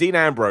believe Dean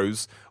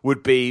Ambrose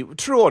would be,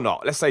 true or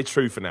not, let's say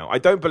true for now, I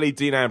don't believe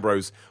Dean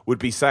Ambrose would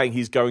be saying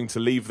he's going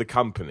to leave the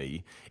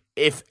company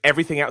if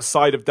everything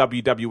outside of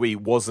WWE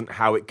wasn't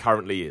how it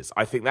currently is.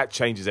 I think that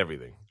changes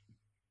everything.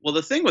 Well,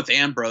 the thing with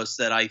Ambrose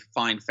that I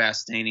find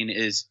fascinating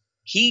is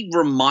he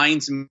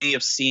reminds me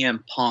of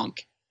CM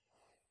Punk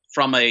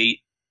from a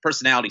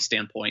personality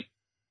standpoint.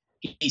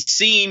 He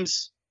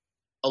seems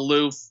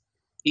aloof.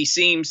 He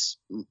seems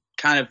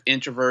kind of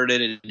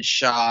introverted and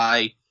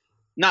shy.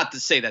 Not to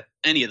say that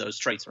any of those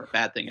traits are a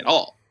bad thing at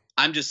all.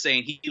 I'm just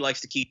saying he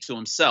likes to keep to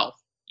himself.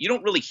 You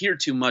don't really hear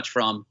too much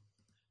from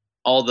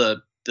all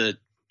the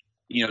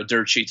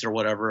dirt sheets or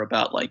whatever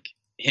about like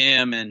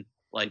him and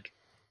like,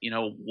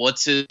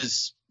 what's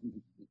his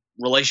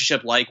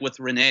relationship like with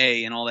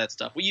Renee and all that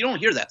stuff. Well, you don't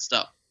hear that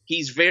stuff.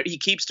 He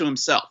keeps to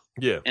himself.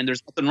 Yeah. And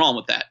there's nothing wrong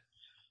with that.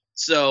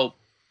 So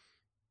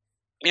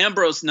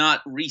Ambrose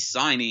not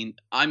re-signing,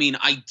 I mean,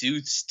 I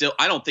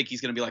don't think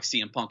he's going to be like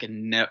CM Punk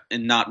and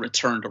not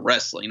return to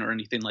wrestling or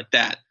anything like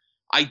that.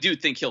 I do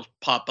think he'll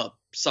pop up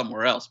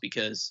somewhere else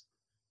because,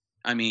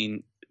 I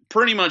mean,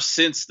 pretty much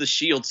since the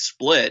Shield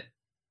split,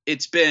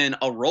 it's been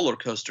a roller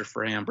coaster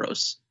for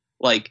Ambrose.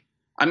 Like,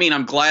 I mean,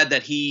 I'm glad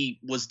that he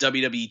was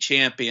WWE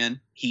champion.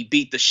 He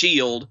beat the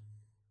Shield,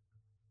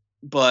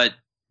 but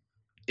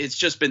it's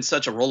just been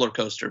such a roller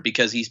coaster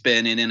because he's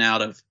been in and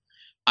out of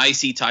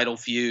IC title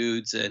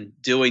feuds and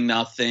doing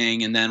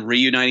nothing and then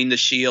reuniting the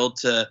Shield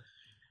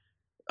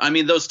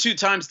those two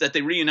times that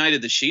they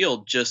reunited the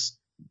Shield,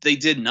 they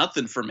did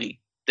nothing for me.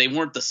 They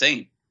weren't the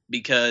same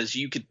because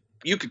you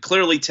could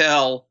clearly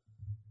tell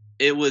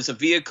it was a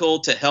vehicle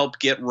to help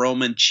get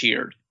Roman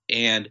cheered,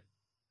 and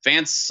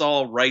fans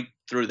saw right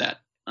through that,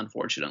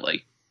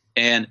 unfortunately.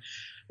 And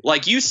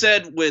like you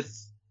said,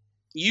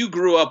 you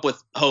grew up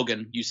with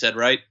Hogan, you said,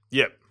 right?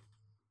 Yep.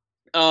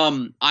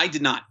 I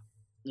did not.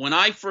 When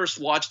I first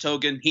watched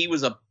Hogan, he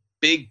was a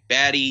big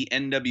baddie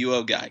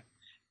NWO guy,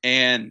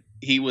 and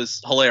he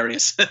was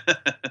hilarious.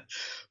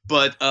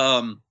 But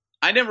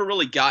I never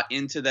really got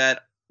into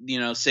that,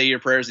 say your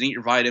prayers and eat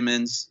your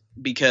vitamins,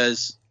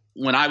 because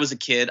when I was a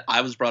kid,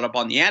 I was brought up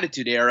on the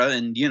Attitude Era,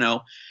 and,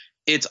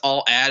 it's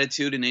all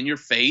attitude and in your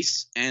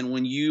face. And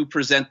when you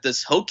present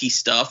this hokey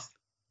stuff,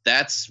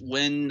 that's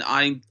when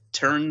I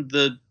turn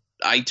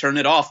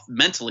it off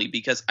mentally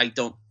because I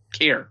don't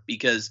care.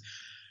 Because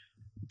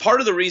part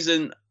of the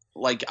reason,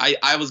 like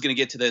I was going to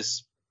get to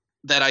this,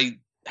 that I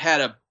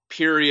had a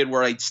period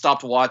where I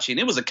stopped watching,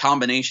 it was a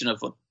combination of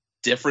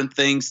different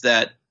things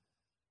that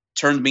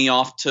turned me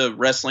off to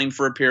wrestling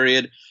for a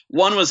period.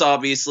 One was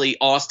obviously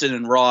Austin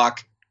and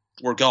Rock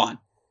were gone,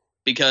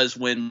 because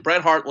when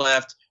Bret Hart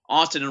left,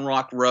 Austin and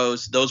Rock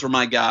rose. Those were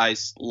my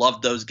guys.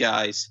 Loved those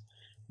guys.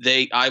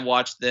 I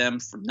watched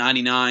them from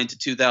 99 to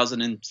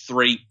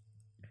 2003.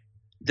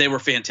 They were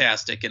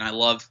fantastic, and I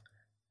love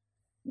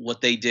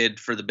what they did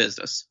for the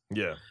business.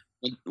 Yeah.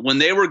 When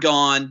they were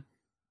gone,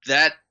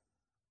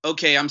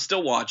 I'm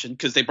still watching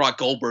because they brought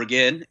Goldberg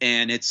in,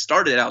 and it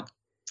started out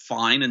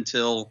fine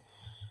until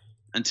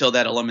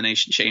that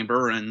Elimination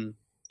Chamber, and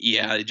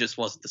yeah, it just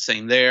wasn't the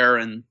same there.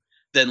 And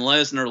then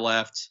Lesnar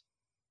left,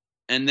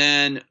 and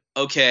then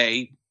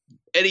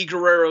Eddie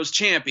Guerrero's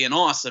champion,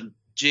 awesome.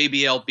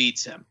 JBL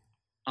beats him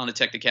on a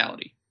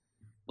technicality.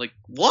 Like,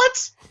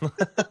 what?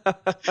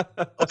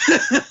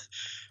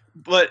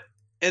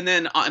 And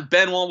then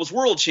Benoit was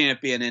world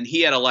champion, and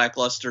he had a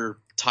lackluster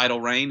title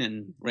reign,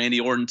 and Randy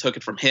Orton took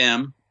it from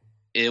him.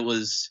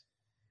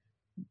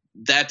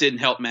 That didn't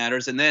help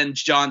matters. And then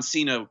John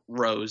Cena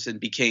rose and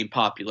became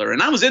popular.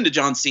 And I was into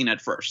John Cena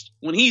at first.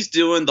 When he's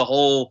doing the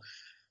whole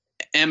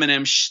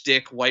Eminem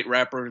shtick, white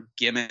rapper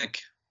gimmick,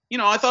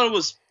 I thought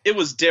it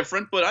was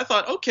different, but I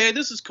thought, okay,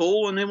 this is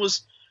cool. And it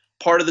was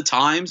part of the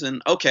times,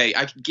 and okay,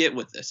 I could get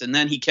with this. And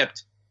then he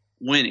kept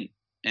winning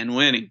and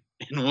winning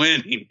and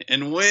winning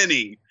and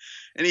winning.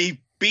 And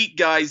he beat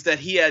guys that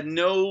he had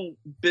no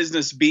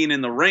business being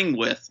in the ring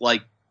with,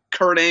 like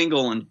Kurt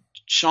Angle and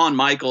Shawn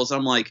Michaels.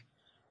 I'm like,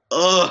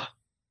 ugh,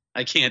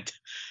 I can't.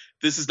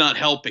 This is not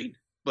helping.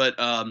 But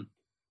and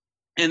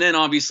then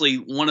obviously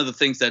one of the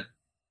things that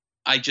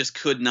I just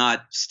could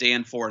not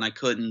stand for and I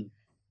couldn't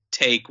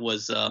take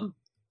was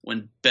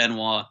when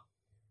Benoit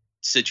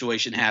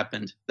situation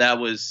happened.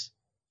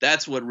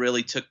 That's what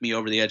really took me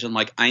over the edge. I'm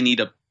like, I need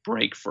a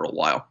break for a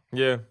while.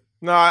 Yeah.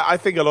 No, I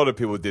think a lot of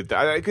people did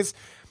that because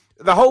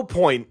the whole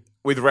point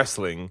with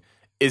wrestling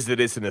is that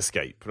it's an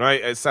escape,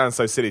 right? It sounds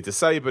so silly to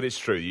say, but it's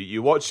true.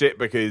 You watch it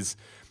because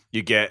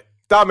you get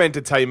dumb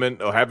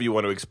entertainment, or however you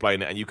want to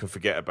explain it, and you can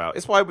forget about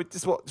it.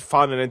 It's what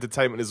fun and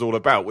entertainment is all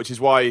about, which is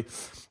why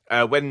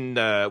there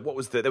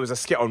was a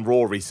skit on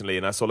Raw recently,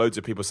 and I saw loads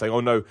of people saying,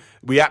 oh no,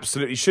 we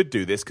absolutely should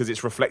do this because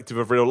it's reflective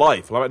of real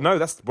life. I'm like, no,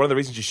 that's one of the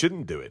reasons you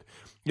shouldn't do it.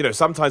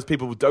 Sometimes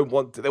people they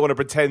want to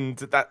pretend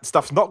that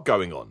stuff's not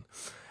going on.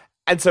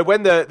 And so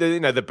when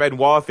the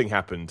Benoit thing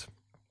happened,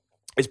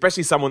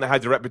 especially someone that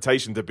had the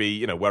reputation to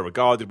be, well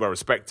regarded, well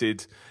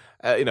respected,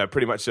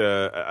 pretty much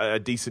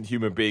a decent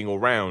human being all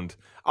round.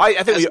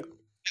 I think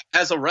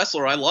as a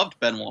wrestler, I loved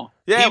Benoit.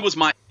 Yeah.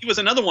 He was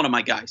another one of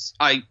my guys.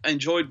 I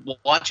enjoyed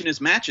watching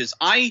his matches.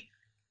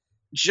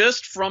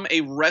 Just from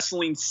a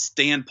wrestling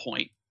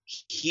standpoint,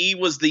 he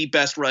was the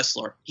best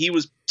wrestler.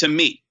 To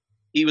me,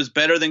 he was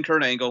better than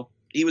Kurt Angle.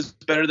 He was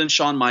better than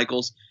Shawn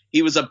Michaels.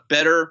 He was a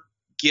better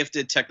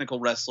gifted technical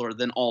wrestler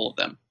than all of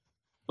them.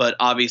 But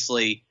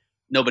obviously,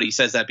 nobody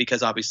says that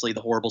because obviously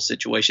the horrible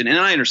situation. And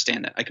I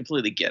understand that. I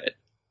completely get it.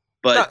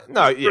 But for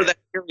that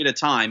period of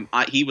time,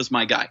 he was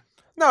my guy.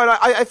 No, and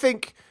I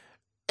think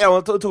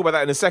I'll talk about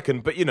that in a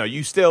second. But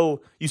you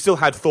still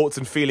had thoughts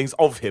and feelings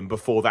of him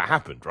before that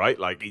happened, right?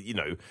 Like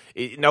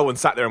no one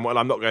sat there and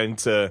I'm not going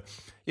to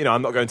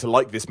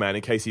like this man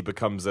in case he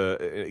becomes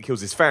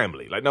kills his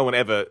family. Like no one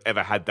ever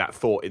had that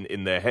thought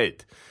in their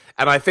head.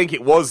 And I think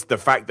it was the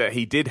fact that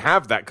he did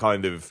have that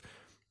kind of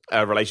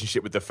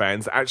relationship with the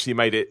fans that actually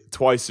made it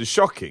twice as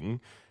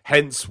shocking.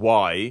 Hence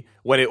why,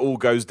 when it all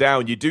goes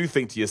down, you do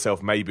think to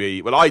yourself,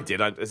 maybe, well, I did,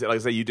 like I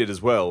say, you did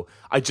as well,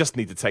 I just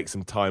need to take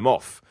some time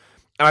off.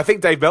 And I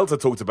think Dave Meltzer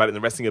talked about it in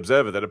the Wrestling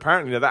Observer, that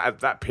apparently at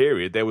that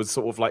period, there was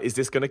sort of like, is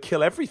this going to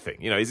kill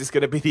everything? Is this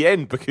going to be the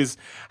end? Because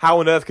how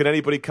on earth can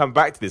anybody come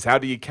back to this? How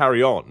do you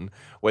carry on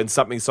when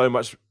something so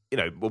much,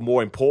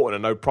 more important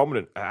and no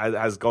prominent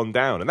has gone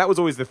down? And that was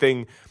always the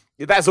thing.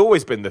 That's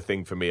always been the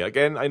thing for me.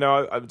 Again, I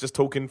know I'm just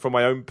talking from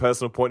my own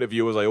personal point of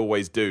view, as I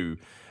always do.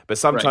 But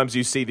sometimes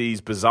you see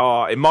these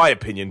bizarre, in my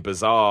opinion,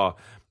 vitriolic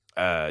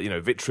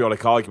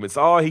arguments.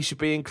 Oh, he should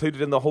be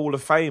included in the Hall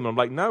of Fame. I'm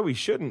like, no, he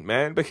shouldn't,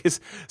 man, because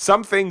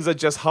some things are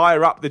just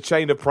higher up the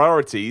chain of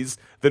priorities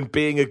than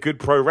being a good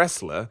pro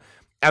wrestler.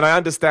 And I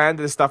understand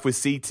the stuff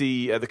with CT,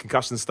 the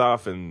concussion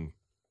stuff, and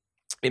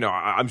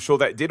I'm sure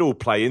that did all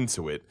play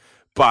into it.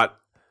 But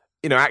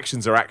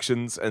actions are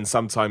actions, and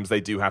sometimes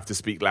they do have to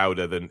speak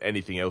louder than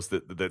anything else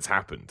that's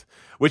happened.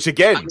 Which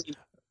again.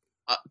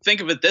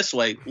 Think of it this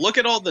way. Look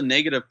at all the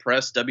negative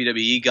press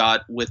WWE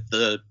got with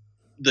the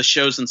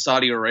shows in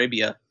Saudi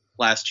Arabia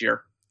last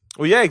year.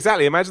 Well, yeah,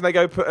 exactly. Imagine they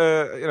go put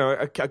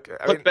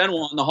put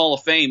Benoit in the Hall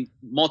of Fame.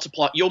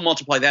 You'll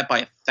multiply that by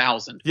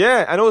 1,000.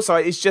 Yeah, and also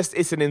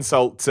it's an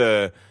insult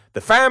to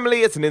the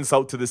family. It's an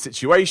insult to the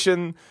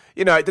situation.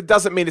 It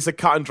doesn't mean it's a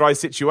cut and dry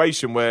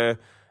situation where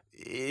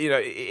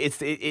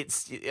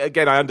it's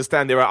again. I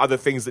understand there are other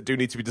things that do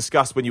need to be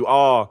discussed when you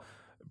are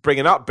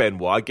bringing up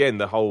Benoit, again,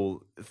 the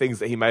whole things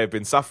that he may have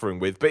been suffering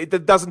with, but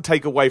it doesn't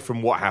take away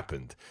from what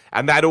happened.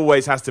 And that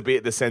always has to be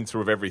at the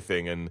center of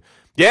everything. And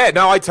yeah,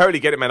 no, I totally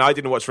get it, man. I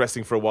didn't watch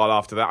wrestling for a while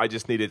after that. I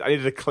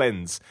needed a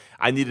cleanse.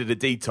 I needed a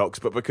detox,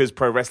 but because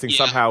pro wrestling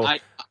somehow...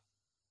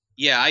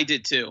 I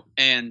did too.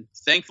 And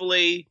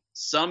thankfully,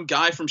 some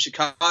guy from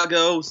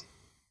Chicago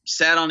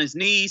sat on his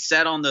knee,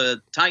 sat on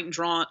the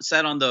Titantron,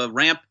 sat on the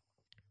ramp,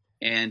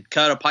 and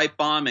cut a pipe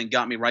bomb and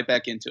got me right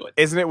back into it.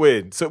 Isn't it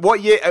weird? So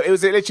what year?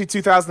 Was it literally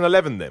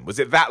 2011 then? Was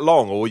it that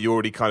long, or were you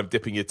already kind of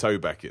dipping your toe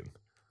back in?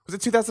 Was it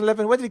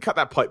 2011? When did he cut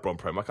that pipe bomb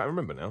promo? I can't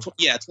remember now.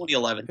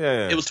 2011.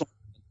 Yeah. It was.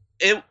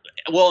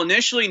 Well,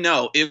 initially,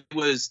 no. It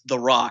was The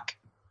Rock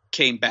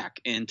came back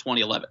in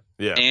 2011.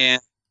 Yeah.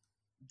 And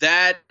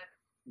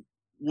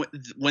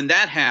when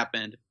that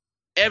happened,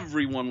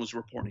 everyone was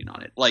reporting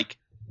on it. Like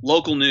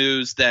local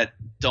news that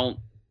don't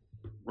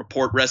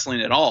report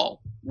wrestling at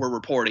all were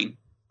reporting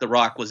The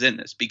Rock was in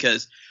this,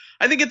 because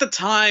I think at the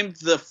time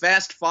the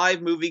Fast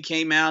 5 movie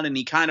came out and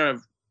he kind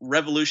of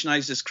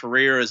revolutionized his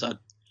career as a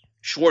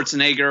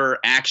Schwarzenegger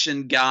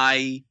action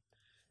guy,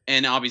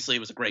 and obviously it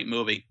was a great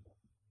movie.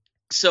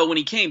 So when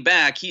he came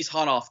back, he's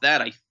hot off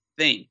that, I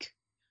think.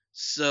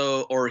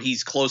 So, or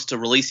he's close to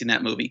releasing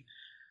that movie.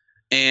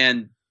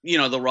 And, you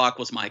know, The Rock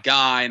was my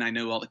guy, and I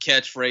knew all the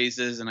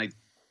catchphrases, and I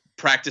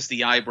practiced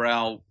the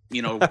eyebrow,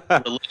 you know,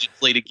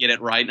 religiously to get it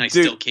right, and I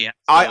still can't.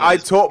 So I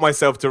taught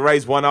myself to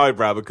raise one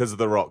eyebrow because of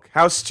The Rock.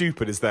 How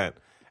stupid is that?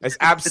 It's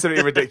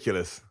absolutely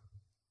ridiculous.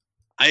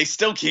 I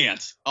still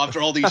can't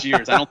after all these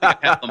years. I don't think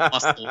I have the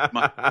muscle in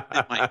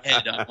my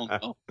head. I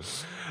don't know.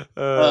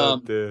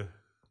 Oh, dear.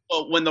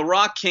 But when The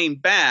Rock came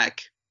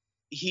back,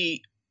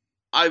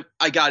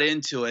 I got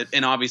into it,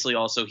 and obviously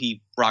also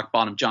he rock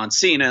bottomed John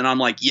Cena, and I'm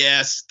like,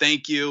 yes,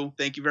 thank you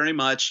very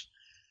much.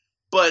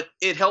 But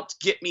it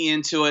helped get me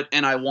into it,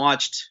 and I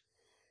watched,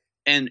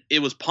 and it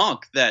was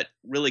Punk that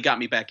really got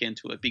me back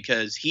into it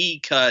because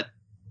he cut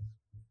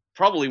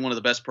probably one of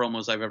the best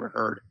promos I've ever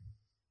heard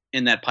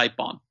in that pipe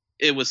bomb.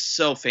 It was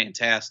so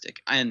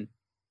fantastic, and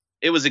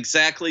it was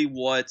exactly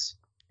what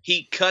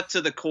he cut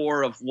to the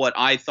core of what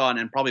I thought,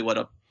 and probably what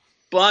a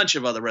bunch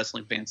of other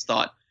wrestling fans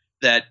thought,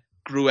 that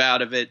grew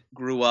out of it,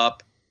 grew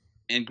up,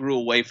 and grew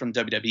away from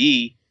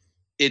WWE.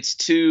 It's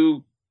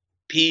too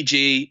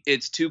PG.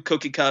 It's too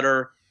cookie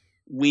cutter.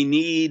 We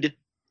need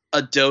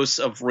a dose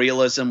of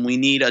realism. We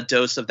need a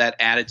dose of that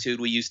attitude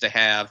we used to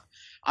have.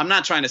 I'm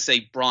not trying to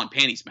say bra and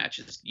panties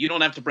matches. You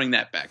don't have to bring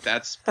that back.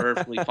 That's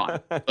perfectly fine.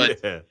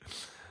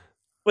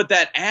 But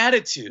that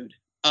attitude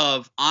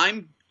of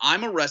I'm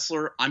a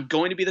wrestler, I'm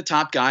going to be the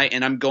top guy,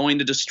 and I'm going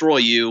to destroy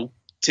you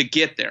to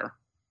get there.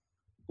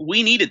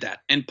 We needed that,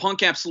 and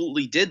Punk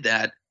absolutely did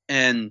that.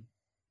 And,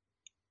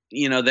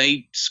 you know,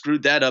 they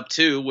screwed that up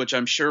too, which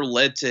I'm sure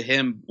led to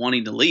him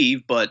wanting to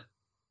leave. But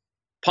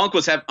Punk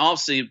was having,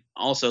 obviously,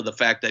 also the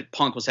fact that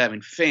Punk was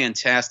having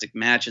fantastic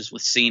matches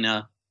with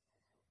Cena.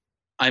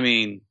 I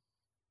mean,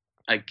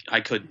 I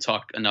couldn't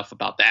talk enough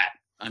about that.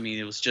 I mean,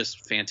 it was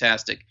just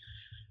fantastic.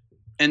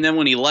 And then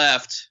when he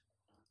left,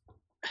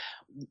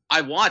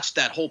 I watched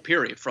that whole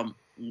period from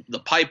the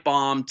pipe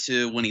bomb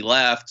to when he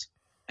left,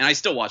 and I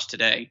still watch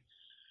today.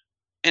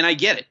 And I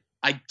get it.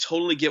 I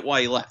totally get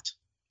why he left.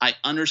 I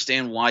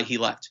understand why he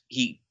left.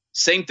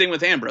 Same thing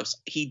with Ambrose.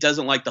 He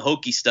doesn't like the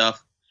hokey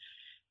stuff.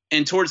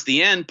 And towards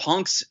the end,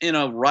 Punk's in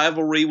a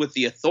rivalry with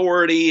the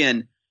Authority,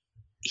 and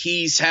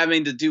he's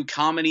having to do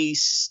comedy.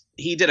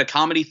 He did a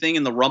comedy thing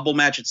in the Rumble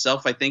match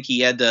itself. I think he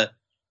had to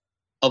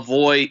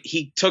avoid.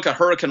 He took a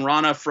Hurricane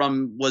Rana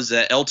from, was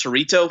it El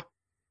Torito?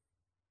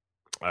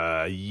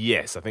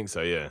 Yes, I think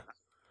so, yeah.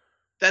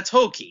 That's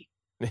hokey.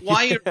 Why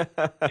are you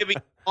giving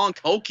Punk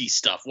hokey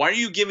stuff? Why are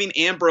you giving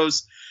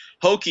Ambrose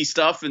hokey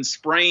stuff and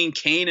spraying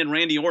Kane and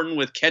Randy Orton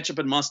with ketchup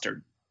and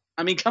mustard?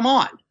 I mean, come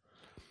on.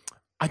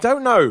 I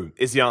don't know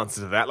is the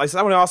answer to that. Like,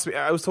 someone asked me,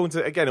 I was talking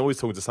to, always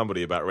talking to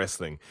somebody about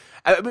wrestling.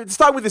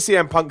 Start with the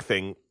CM Punk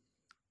thing.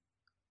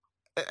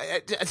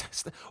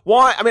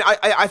 Why? I mean,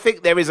 I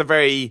think there is a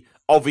very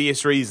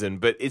obvious reason,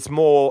 but it's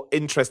more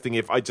interesting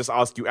if I just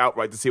ask you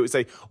outright to see what you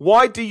say.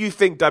 Why do you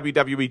think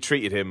WWE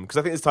treated him? Because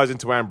I think this ties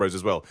into Ambrose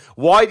as well.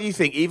 Why do you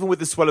think, even with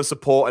the swell of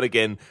support, and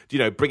again, you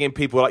know, bringing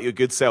people like your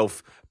good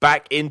self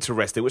back into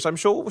wrestling, which I'm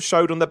sure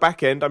showed on the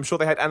back end, I'm sure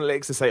they had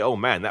analytics to say, oh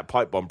man, that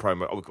pipe bomb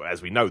promo,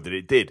 as we know that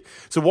it did.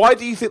 So why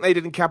do you think they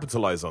didn't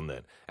capitalize on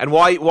that? And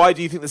why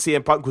do you think the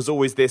CM Punk was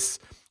always this,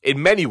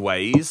 in many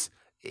ways,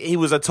 he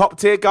was a top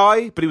tier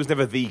guy, but he was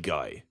never the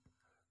guy?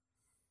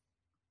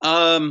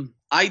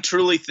 I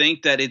truly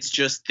think that it's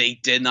just they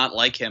did not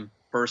like him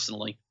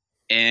personally.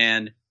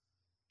 And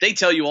they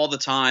tell you all the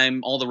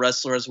time, all the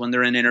wrestlers, when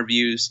they're in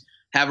interviews,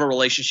 have a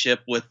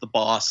relationship with the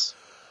boss.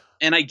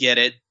 And I get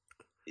it.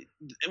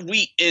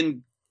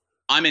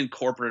 I'm in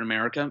corporate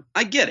America.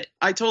 I get it.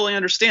 I totally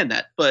understand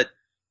that. But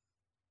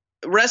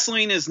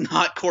wrestling is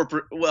not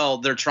corporate. Well,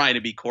 they're trying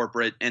to be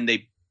corporate, and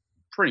they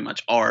pretty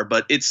much are.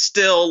 But it's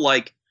still,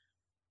 like,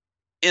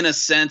 in a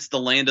sense, the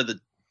land of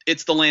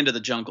the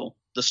jungle.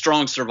 The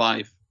strong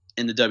survive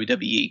in the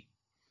WWE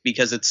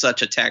because it's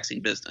such a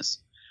taxing business.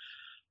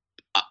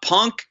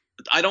 Punk,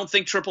 I don't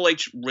think Triple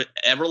H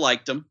ever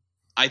liked him.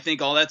 I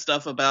think all that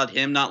stuff about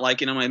him not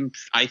liking him,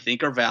 I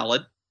think are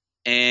valid.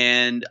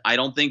 And I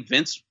don't think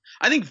Vince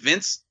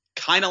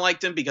kind of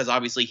liked him because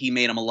obviously he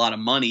made him a lot of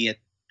money at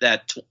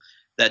that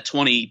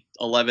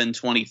 2011,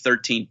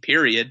 2013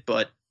 period.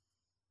 But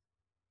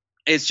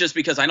it's just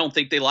because I don't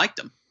think they liked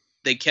him.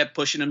 They kept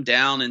pushing him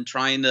down and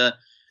trying to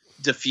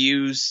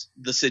diffuse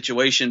the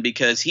situation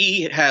because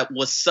he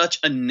was such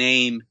a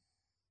name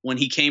when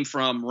he came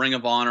from Ring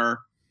of Honor,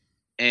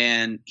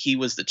 and he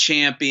was the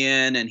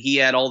champion, and he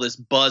had all this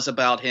buzz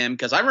about him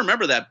because I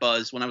remember that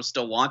buzz when I was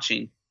still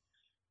watching.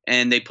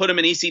 And they put him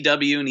in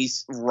ECW, and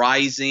he's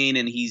rising,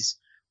 and he's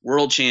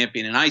world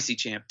champion and IC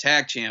champ,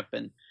 tag champ,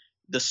 and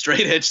the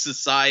Straight Edge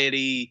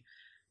Society.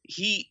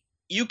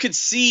 You could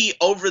see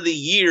over the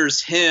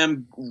years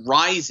him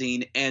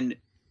rising and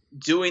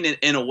doing it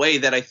in a way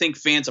that I think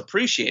fans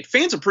appreciate.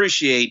 Fans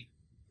appreciate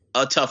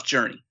a tough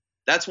journey.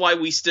 That's why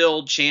we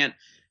still chant,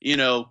 you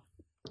know,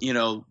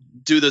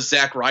 do the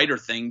Zack Ryder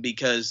thing,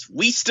 because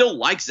we still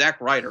like Zack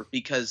Ryder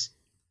because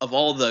of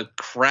all the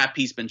crap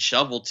he's been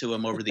shoveled to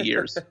him over the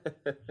years.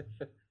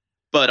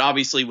 But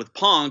obviously with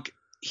Punk,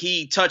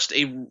 he touched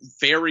a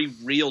very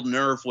real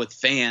nerve with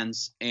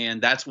fans,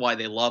 and that's why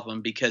they love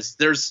him, because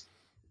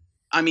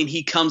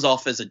he comes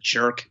off as a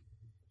jerk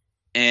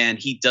and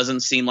he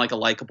doesn't seem like a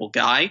likable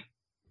guy,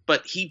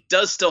 but he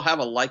does still have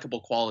a likable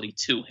quality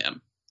to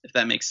him, if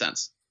that makes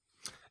sense.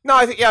 No,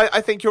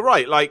 I think you're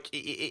right. Like,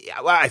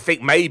 I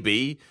think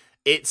maybe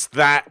it's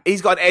that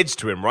he's got an edge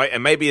to him, right?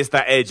 And maybe it's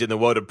that edge in the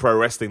world of pro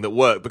wrestling that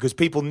worked because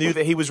people knew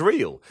that he was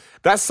real.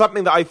 That's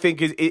something that I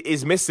think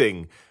is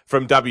missing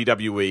from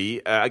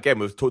WWE. Again,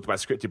 we've talked about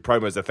scripted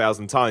promos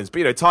 1,000 times,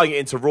 but tying it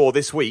into Raw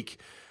this week,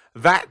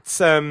 that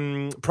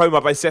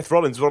promo by Seth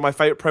Rollins was one of my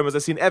favorite promos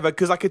I've seen ever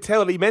because I could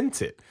tell he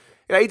meant it.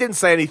 He didn't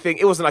say anything.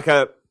 It wasn't like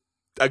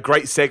a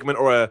great segment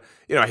or a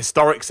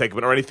historic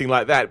segment or anything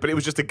like that, but it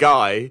was just a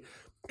guy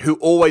who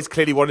always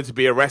clearly wanted to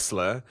be a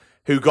wrestler,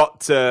 who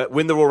got to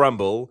win the Royal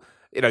Rumble,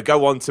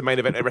 go on to main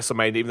event at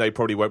WrestleMania, even though he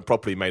probably won't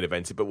properly main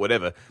event it, but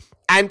whatever.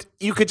 And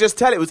you could just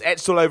tell it was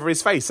etched all over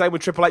his face. Same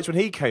with Triple H when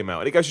he came out.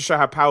 And it goes to show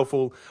how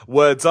powerful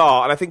words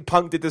are. And I think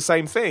Punk did the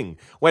same thing.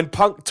 When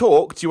Punk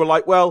talked, you were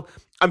like, well,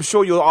 I'm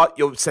sure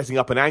you're setting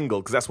up an angle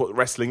because that's what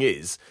wrestling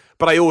is.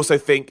 But I also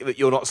think that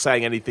you're not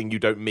saying anything you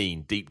don't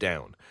mean deep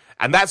down.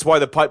 And that's why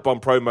the Pipe Bomb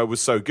promo was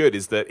so good,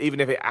 is that even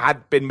if it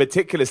had been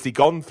meticulously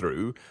gone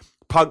through,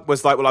 Punk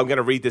was like, well, I'm going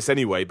to read this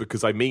anyway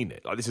because I mean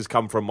it. Like, this has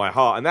come from my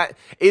heart. And that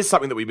is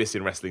something that we miss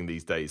in wrestling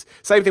these days.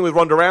 Same thing with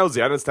Ronda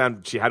Rousey. I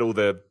understand she had all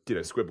the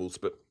scribbles,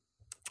 but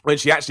when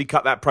she actually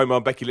cut that promo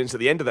on Becky Lynch at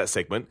the end of that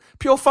segment,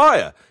 pure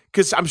fire.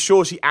 Because I'm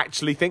sure she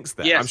actually thinks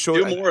that. Yes, I'm sure,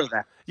 do more of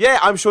that. Yeah,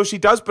 I'm sure she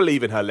does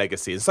believe in her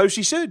legacy, and so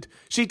she should.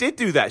 She did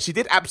do that. She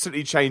did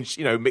absolutely change,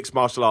 mixed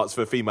martial arts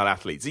for female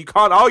athletes. You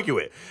can't argue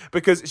it,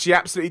 because she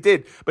absolutely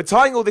did. But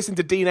tying all this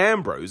into Dean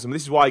Ambrose, and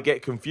this is why I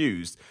get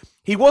confused,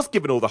 he was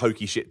given all the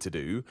hokey shit to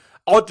do.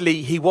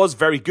 Oddly, he was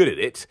very good at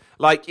it.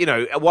 Like,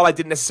 while I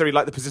didn't necessarily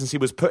like the positions he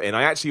was put in,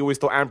 I actually always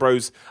thought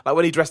Ambrose, like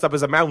when he dressed up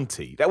as a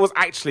Mountie, that was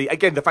actually,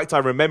 again, the fact I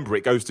remember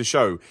it goes to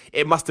show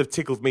it must have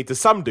tickled me to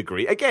some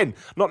degree. Again,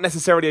 not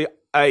necessarily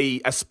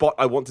a spot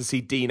I want to see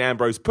Dean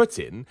Ambrose put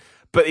in,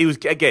 but he was,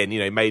 again,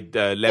 made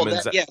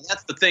lemons. Well,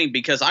 that's the thing,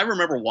 because I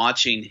remember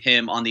watching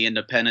him on the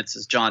Independents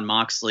as John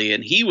Moxley,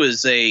 and he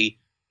was a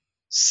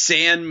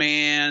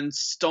Sandman,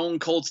 Stone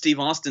Cold Steve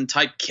Austin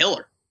type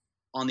killer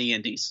on the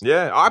indies.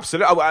 Yeah,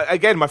 absolutely.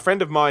 Again, my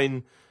friend of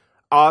mine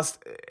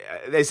asked,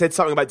 they said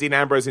something about Dean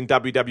Ambrose in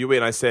WWE,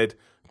 and I said,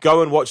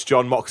 go and watch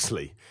John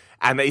Moxley.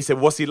 And he said,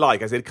 what's he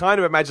like? I said, kind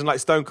of imagine like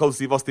Stone Cold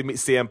Steve Austin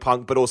meets CM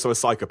Punk, but also a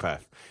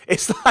psychopath.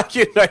 It's like,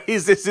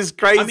 he's this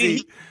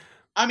crazy.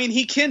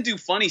 He can do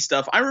funny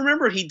stuff. I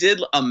remember he did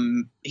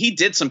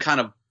some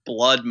kind of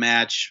blood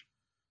match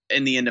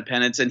in the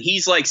Independents, and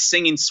he's like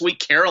singing Sweet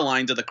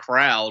Caroline to the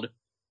crowd.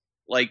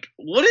 Like,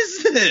 what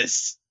is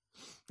this?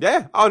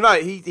 Yeah. Oh, no,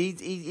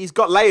 he's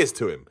got layers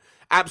to him.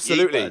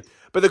 Absolutely. Yeah,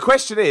 but the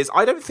question is,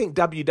 I don't think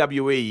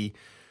WWE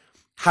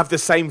have the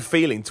same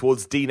feeling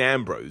towards Dean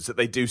Ambrose that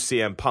they do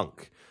CM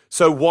Punk.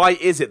 So why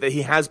is it that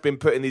he has been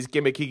put in these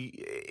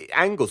gimmicky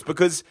angles?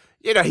 Because,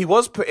 he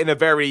was put in a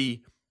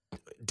very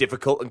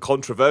difficult and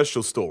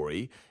controversial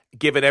story,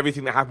 given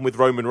everything that happened with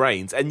Roman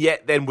Reigns. And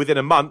yet then within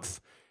a month,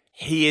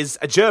 he is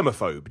a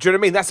germaphobe. Do you know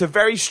what I mean? That's a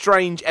very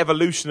strange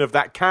evolution of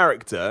that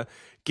character,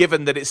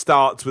 given that it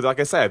starts with, like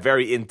I say, a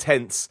very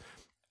intense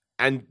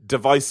and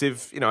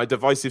divisive, a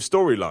divisive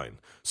storyline.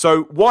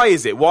 So why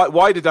is it?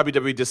 Why did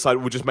WWE decide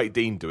we'll just make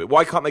Dean do it?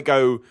 Why can't they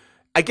go,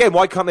 again,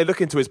 why can't they look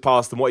into his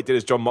past and what he did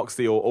as John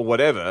Moxley or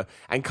whatever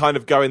and kind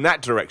of go in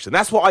that direction?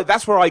 That's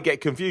where I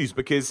get confused,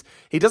 because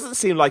he doesn't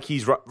seem like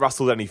he's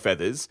rustled any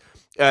feathers.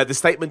 The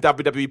statement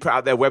WWE put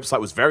out their website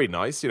was very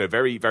nice,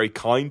 very, very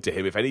kind to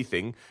him, if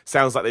anything.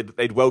 Sounds like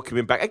they'd welcome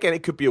him back. Again,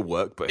 it could be a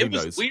work, but who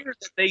knows? It was weird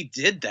that they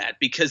did that,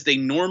 because they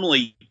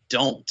normally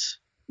don't.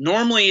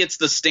 Normally, it's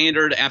the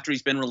standard after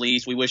he's been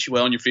released, we wish you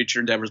well in your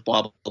future endeavors,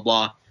 blah, blah,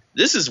 blah.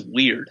 This is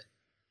weird.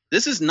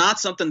 This is not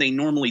something they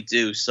normally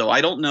do, so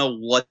I don't know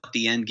what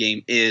the end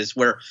game is,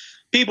 where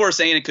people are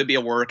saying it could be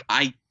a work.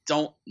 I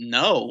don't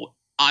know.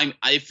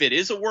 If it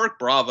is a work,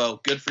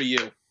 bravo, good for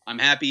you. I'm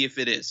happy if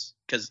it is,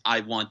 because I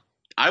want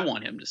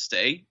him to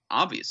stay,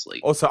 obviously.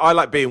 Also, I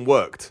like being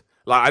worked.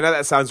 Like, I know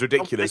that sounds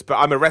ridiculous, but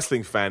I'm a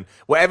wrestling fan.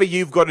 Whatever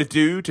you've got to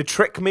do to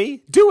trick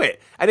me, do it.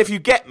 And if you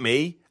get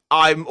me,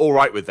 I'm all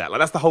right with that. Like,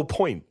 that's the whole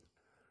point.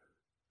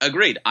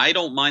 Agreed. I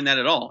don't mind that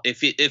at all.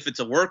 If it's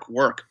a work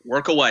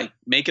away.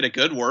 Make it a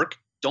good work.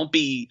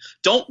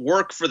 Don't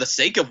work for the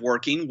sake of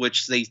working,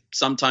 which they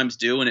sometimes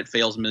do, and it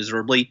fails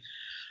miserably.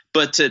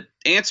 But to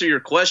answer your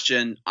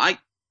question, I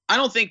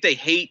don't think they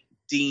hate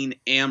Dean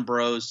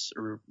Ambrose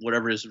or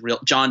whatever his real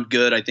John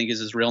Good, I think is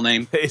his real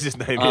name. Is his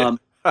name? Yeah.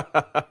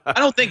 I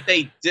don't think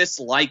they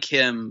dislike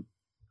him.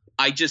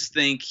 I just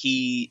think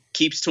he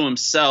keeps to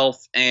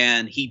himself,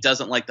 and he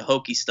doesn't like the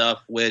hokey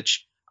stuff,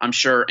 which I'm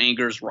sure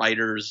angers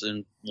writers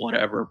and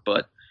whatever.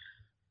 But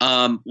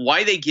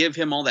why they give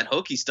him all that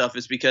hokey stuff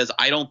is because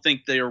I don't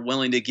think they're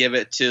willing to give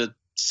it to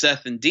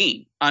Seth and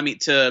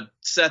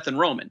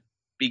Roman,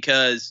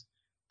 because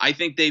I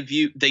think they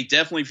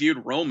definitely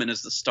viewed Roman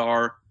as the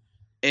star,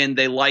 and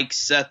they like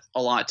Seth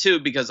a lot too,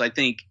 because I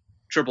think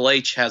Triple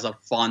H has a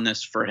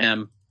fondness for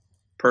him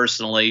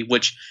personally,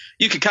 which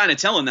you could kind of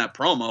tell in that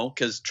promo,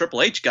 because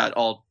Triple H got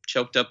all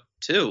choked up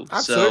too.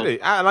 Absolutely.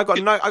 So, and I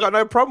got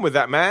no problem with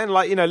that, man.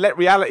 Like, let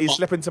reality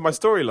slip into my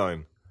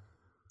storyline.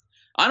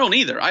 I don't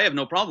either. I have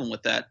no problem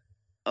with that.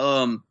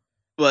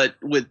 But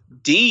with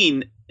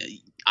Dean,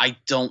 I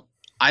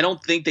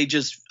don't think they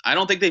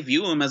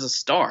view him as a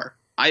star.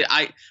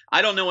 I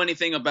don't know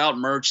anything about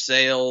merch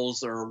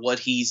sales or what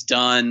he's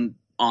done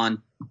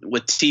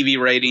with TV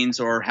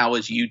ratings or how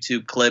his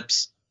YouTube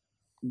clips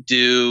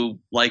do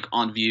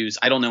on views.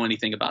 I don't know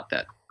anything about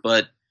that,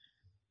 but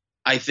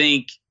I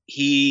think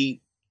he's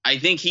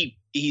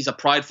a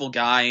prideful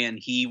guy, and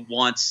he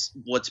wants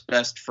what's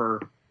best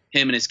for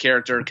him and his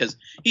character, because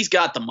he's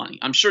got the money.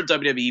 I'm sure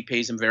WWE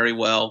pays him very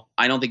well.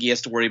 I don't think he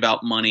has to worry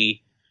about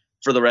money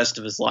for the rest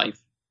of his life,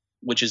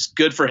 which is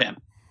good for him.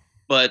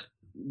 But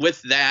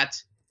with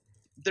that,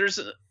 there's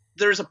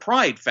a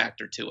pride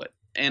factor to it.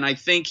 And I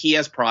think he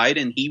has pride,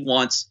 and he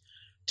wants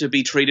to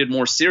be treated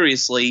more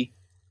seriously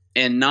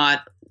and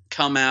not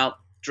come out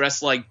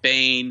dressed like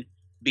Bane,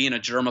 being a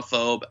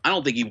germaphobe. I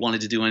don't think he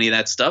wanted to do any of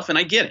that stuff, and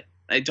I get it.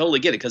 I totally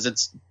get it, because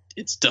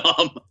it's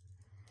dumb.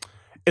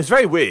 It's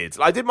very weird.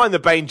 I didn't mind the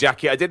Bane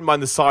jacket. I didn't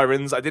mind the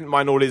sirens. I didn't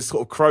mind all his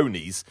sort of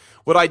cronies.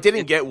 What I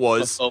didn't get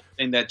was... the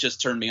thing that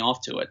just turned me off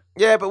to it.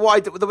 Yeah, but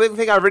the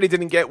thing I really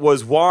didn't get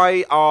was,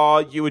 why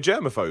are you a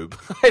germaphobe?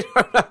 I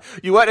don't know.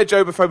 You weren't a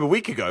germaphobe a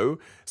week ago.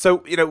 So,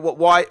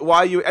 why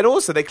are you... And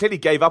also, they clearly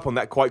gave up on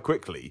that quite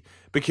quickly,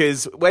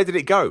 because where did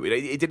it go?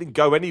 It didn't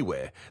go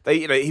anywhere.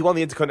 He won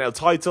the Intercontinental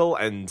title,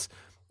 and...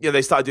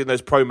 they started doing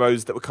those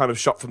promos that were kind of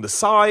shot from the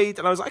side,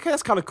 and I was like, okay,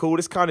 that's kind of cool,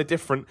 it's kind of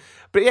different.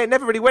 But yeah, it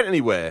never really went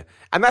anywhere.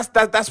 And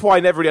that's why I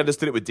never really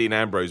understood it with Dean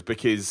Ambrose,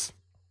 because,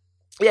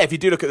 yeah, if you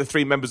do look at the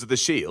three members of The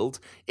Shield,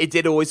 it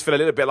did always feel a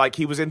little bit like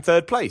he was in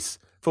third place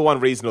for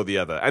one reason or the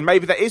other. And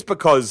maybe that is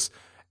because,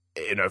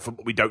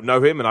 we don't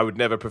know him, and I would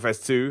never profess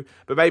to,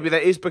 but maybe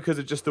that is because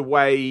of just the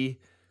way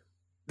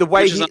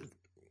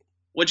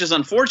which is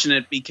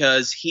unfortunate,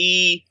 because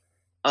he,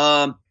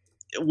 in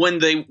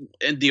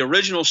the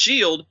original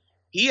Shield,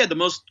 he had the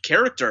most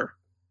character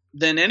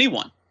than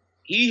anyone.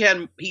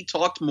 He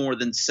talked more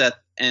than Seth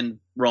and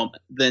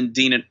Roman,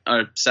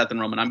 Seth and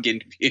Roman. I'm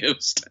getting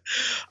confused.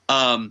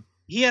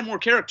 He had more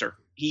character.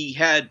 He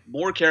had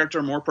more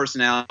character, more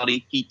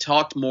personality. He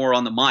talked more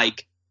on the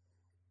mic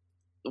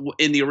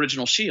in the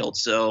original Shield.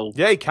 So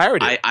yeah, he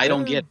carried it. I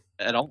don't get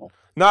it at all.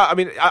 No, I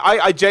mean,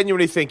 I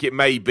genuinely think it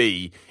may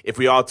be, if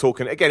we are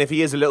talking, again, if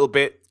he is a little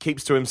bit,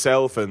 keeps to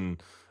himself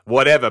and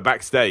whatever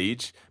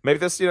backstage, maybe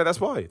that's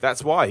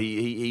why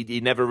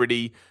he never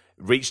really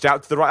reached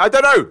out to the right. I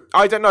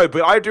don't know,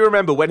 but I do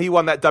remember when he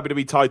won that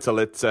WWE title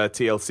at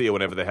TLC or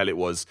whatever the hell it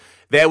was,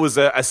 there was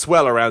a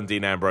swell around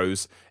Dean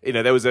Ambrose.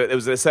 There was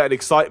a certain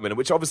excitement,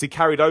 which obviously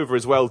carried over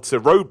as well to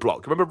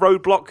Roadblock. Remember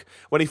Roadblock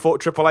when he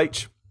fought Triple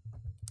H?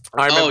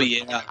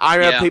 I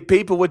remember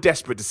people were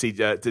desperate to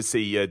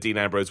see Dean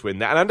Ambrose win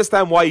that, and I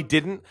understand why he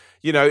didn't.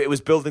 It was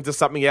building to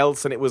something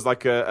else, and it was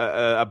like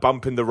a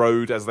bump in the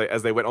road as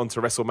they went on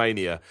to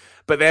WrestleMania.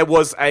 But there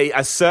was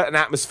a certain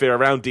atmosphere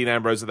around Dean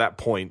Ambrose at that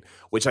point,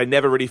 which I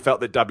never really felt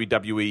that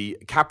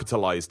WWE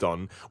capitalized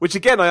on, which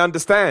again, I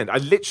understand. I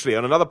literally,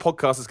 on another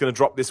podcast that's going to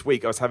drop this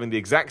week, I was having the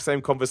exact same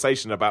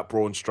conversation about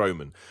Braun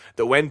Strowman.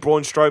 That when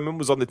Braun Strowman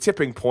was on the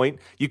tipping point,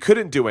 you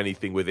couldn't do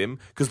anything with him,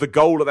 because the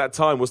goal at that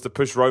time was to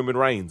push Roman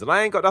Reigns. And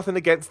I ain't got nothing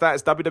against that.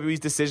 It's WWE's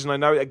decision. I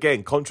know,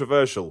 again,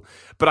 controversial.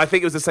 But I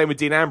think it was the same with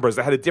Dean Ambrose.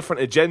 They had a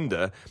different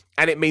agenda,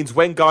 and it means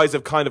when guys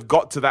have kind of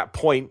got to that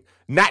point,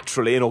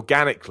 naturally and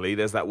organically,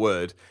 there's that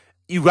word,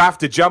 you have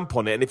to jump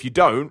on it, and if you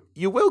don't,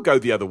 you will go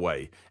the other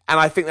way. And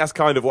I think that's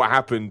kind of what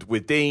happened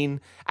with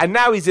Dean. And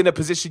now he's in a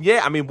position,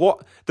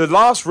 the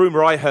last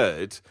rumor I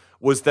heard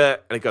was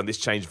that, and again, this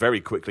changed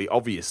very quickly,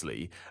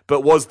 obviously,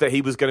 but was that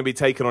he was going to be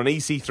taken on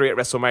EC3 at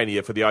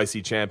WrestleMania for the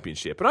IC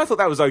Championship. And I thought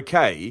that was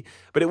okay,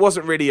 but it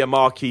wasn't really a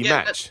marquee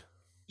match.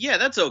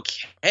 That's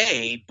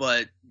okay,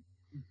 but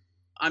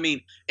I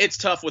mean, it's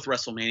tough with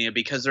WrestleMania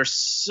because there's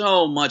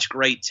so much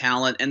great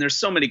talent, and there's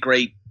so many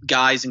great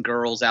guys and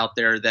girls out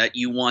there that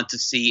you want to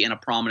see in a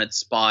prominent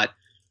spot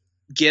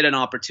get an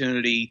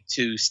opportunity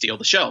to steal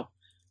the show.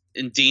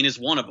 And Dean is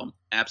one of them,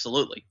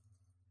 absolutely.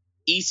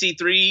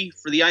 EC3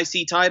 for the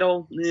IC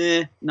title?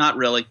 Not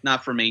really.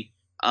 Not for me.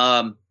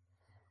 Do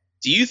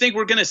you think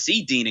we're going to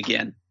see Dean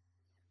again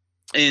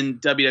in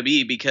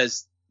WWE?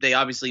 Because they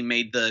obviously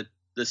made the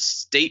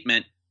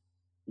statement.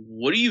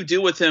 What do you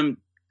do with him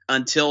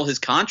until his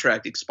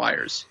contract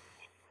expires?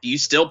 Do you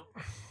still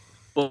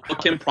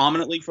book him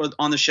prominently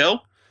on the show?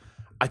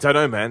 I don't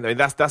know, man. I mean,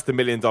 that's the $1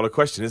 million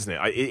question, isn't it?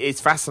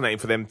 It's fascinating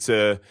for them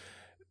to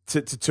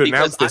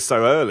announce this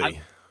so early.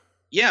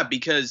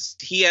 Because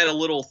he had a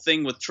little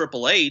thing with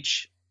Triple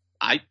H.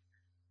 I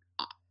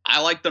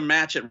liked the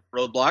match at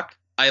Roadblock.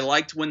 I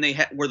liked when they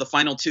were the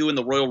final two in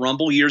the Royal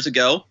Rumble years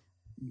ago.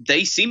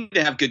 they seem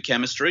to have good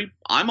chemistry.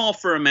 I'm all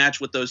for a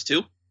match with those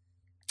two.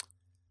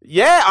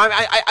 Yeah,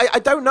 I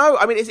don't know.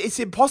 I mean, it's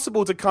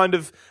impossible to kind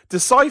of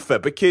decipher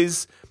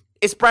because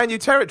it's brand new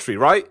territory,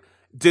 right?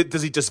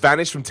 Does he just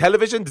vanish from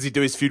television? Does he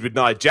do his feud with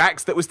Nia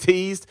Jax that was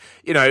teased?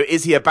 You know,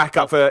 is he a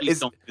backup for?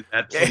 Don't do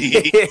that,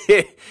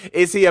 please.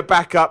 Is he a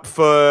backup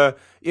for?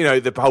 You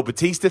know, the whole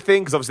Batista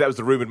thing, because obviously that was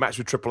the rumored match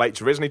with Triple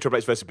H originally, Triple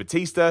H versus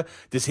Batista.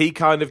 Does he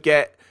kind of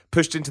get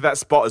pushed into that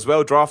spot as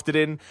well, drafted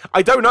in?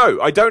 I don't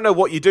know. I don't know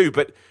what you do,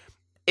 but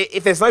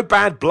if there's no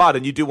bad blood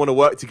and you do want to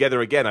work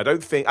together again, I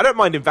don't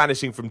mind him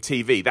vanishing from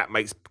TV. That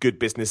makes good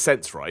business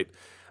sense, right?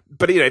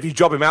 But, you know, if you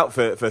job him out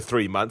for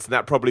 3 months, then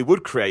that probably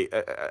would create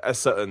a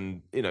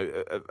certain, you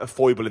know, a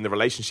foible in the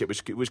relationship,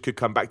 which could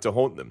come back to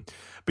haunt them.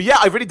 But yeah,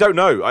 I really don't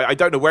know. I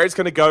don't know where it's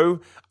going to go.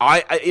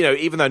 You know,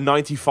 even though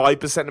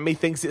 95% of me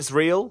thinks it's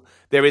real,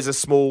 there is a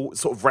small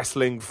sort of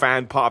wrestling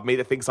fan part of me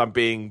that thinks I'm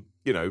being,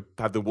 you know,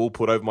 have the wool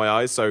pulled over my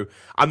eyes. So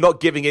I'm not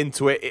giving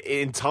into it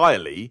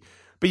entirely.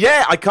 But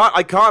yeah, I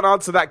can't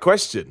answer that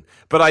question.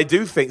 But I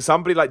do think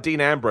somebody like Dean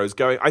Ambrose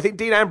I think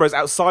Dean Ambrose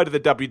outside of the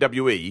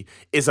WWE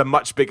is a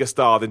much bigger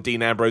star than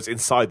Dean Ambrose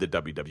inside the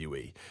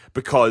WWE.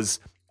 Because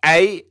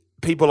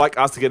people like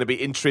us are going to be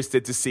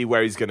interested to see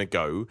where he's going to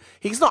go.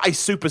 He's not a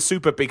super,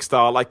 super big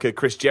star like a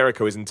Chris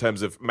Jericho is in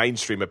terms of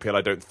mainstream appeal,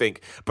 I don't think.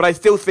 But I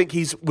still think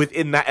he's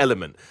within that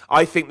element.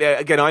 I think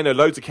again, I know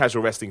loads of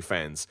casual wrestling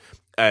fans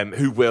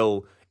who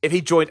will, if he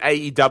joined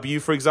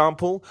AEW, for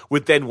example,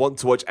 would then want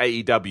to watch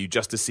AEW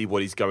just to see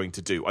what he's going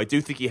to do. I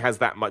do think he has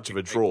that much of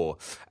a draw.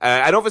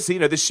 And obviously, you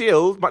know, The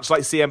Shield, much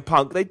like CM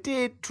Punk, they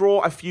did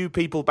draw a few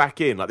people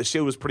back in. Like, The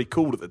Shield was pretty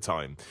cool at the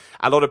time.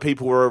 A lot of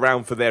people were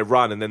around for their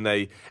run, and then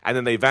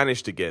they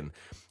vanished again.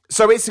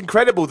 So it's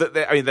incredible that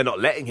they're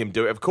not letting him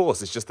do it, of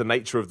course. It's just the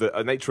nature of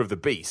the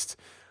beast.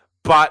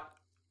 But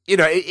you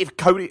know, if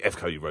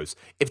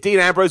Dean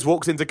Ambrose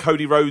walks into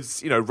Cody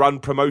Rhodes', you know, run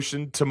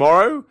promotion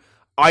tomorrow,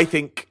 I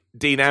think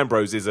Dean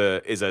Ambrose is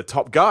a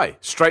top guy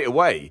straight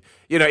away.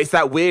 You know, it's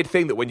that weird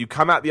thing that when you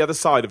come out the other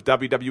side of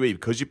WWE,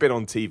 because you've been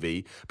on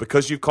TV,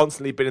 because you've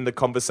constantly been in the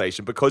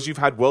conversation, because you've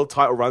had world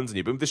title runs and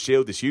you've been with The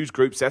Shield, this huge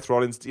group, Seth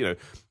Rollins, you know,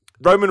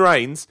 Roman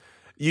Reigns,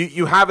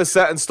 you have a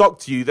certain stock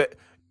to you that,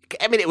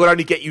 I mean, it will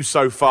only get you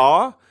so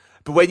far.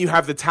 But when you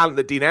have the talent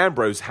that Dean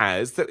Ambrose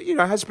has, that, you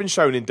know, has been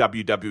shown in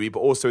WWE, but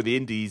also in the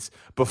Indies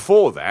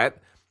before that,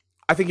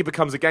 I think it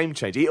becomes a game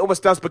changer. He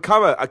almost does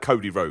become a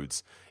Cody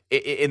Rhodes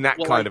in that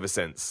kind of a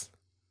sense.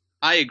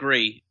 I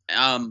agree.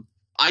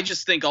 I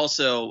just think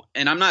also,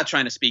 and I'm not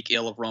trying to speak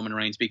ill of Roman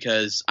Reigns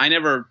because I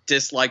never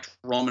disliked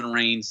Roman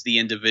Reigns, the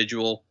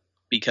individual,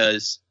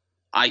 because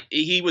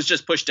he was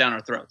just pushed down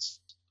our throats.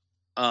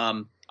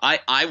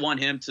 I want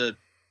him to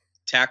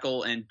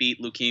tackle and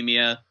beat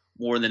leukemia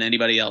more than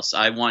anybody else.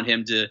 I want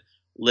him to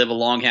live a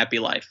long, happy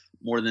life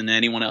more than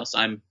anyone else.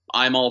 I'm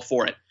all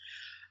for it.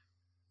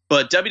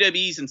 But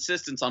WWE's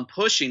insistence on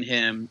pushing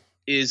him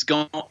is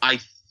going.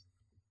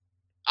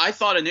 I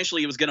thought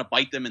initially it was going to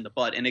bite them in the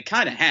butt, and it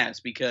kind of has,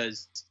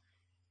 because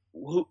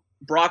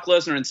Brock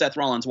Lesnar and Seth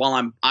Rollins,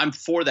 while I'm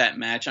for that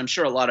match, I'm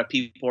sure a lot of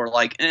people are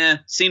like,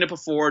 seen it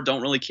before,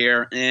 don't really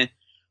care,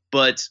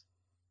 But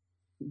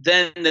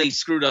then they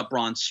screwed up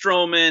Braun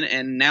Strowman,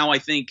 and now I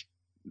think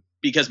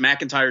because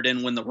McIntyre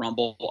didn't win the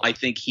Rumble, I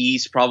think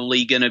he's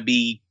probably going to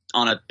be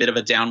on a bit of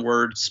a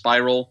downward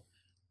spiral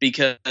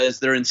because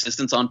their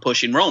insistence on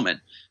pushing Roman.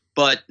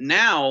 But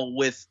now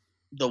with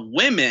the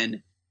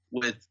women,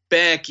 with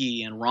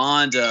Becky and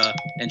Ronda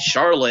and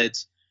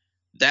Charlotte,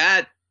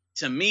 that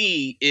to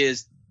me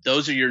is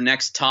those are your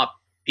next top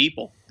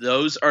people.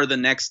 Those are the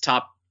next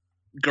top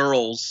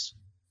girls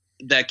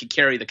that could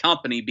carry the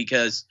company,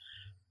 because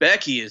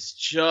Becky is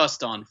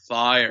just on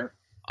fire.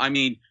 I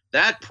mean,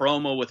 that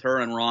promo with her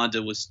and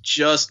Ronda was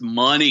just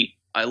money.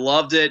 I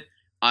loved it.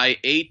 I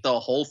ate the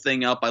whole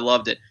thing up. I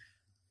loved it.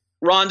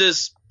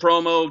 Ronda's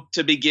promo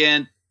to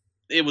begin,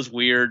 it was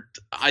weird.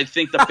 I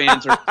think the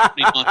fans are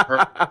turning on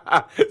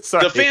her.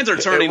 Sorry, the fans are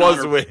turning on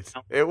her. Weird.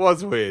 It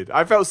was weird.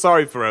 I felt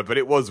sorry for her, but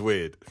it was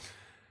weird.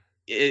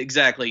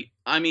 Exactly.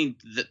 I mean,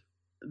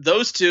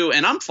 those two,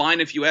 and I'm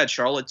fine if you add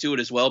Charlotte to it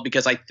as well,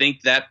 because I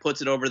think that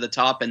puts it over the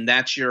top, and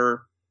that's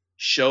your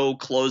show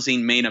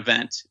closing main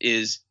event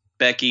is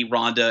Becky,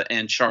 Ronda,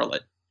 and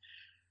Charlotte.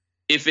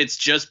 If it's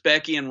just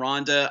Becky and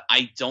Ronda,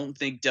 I don't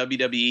think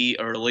WWE,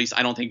 or at least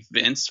I don't think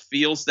Vince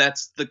feels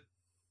that's the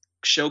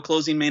show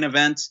closing main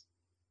event.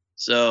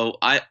 So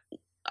I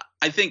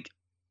think,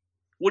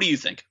 what do you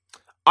think?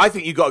 I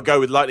think you got to go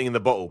with lightning in the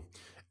bottle.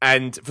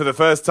 And for the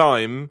first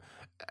time,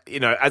 you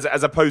know,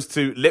 as opposed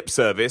to lip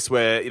service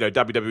where, you know,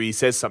 WWE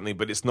says something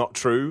but it's not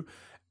true,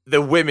 the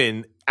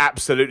women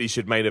absolutely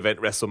should main event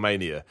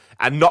WrestleMania.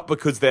 And not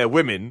because they're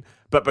women,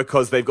 but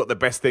because they've got the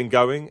best thing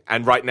going.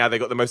 And right now they've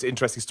got the most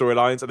interesting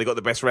storylines and they've got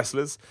the best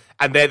wrestlers.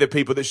 And they're the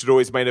people that should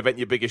always main event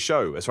your biggest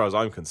show, as far as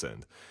I'm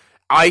concerned.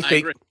 I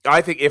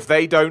think if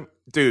they don't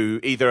do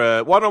either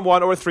a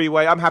one-on-one or a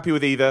three-way, I'm happy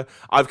with either.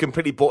 I've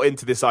completely bought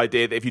into this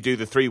idea that if you do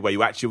the three-way,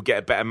 you actually will get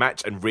a better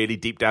match, and really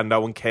deep down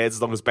no one cares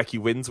as long as Becky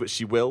wins, which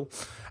she will.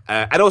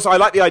 And also, I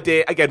like the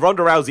idea, again,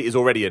 Ronda Rousey is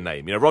already a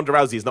name. You know, Ronda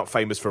Rousey is not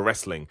famous for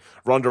wrestling.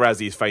 Ronda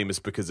Rousey is famous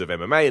because of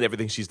MMA and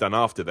everything she's done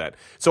after that.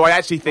 So I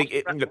actually think...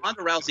 Ronda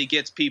Rousey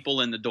gets people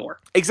in the door.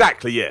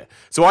 Exactly, yeah.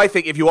 So I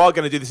think if you are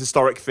going to do this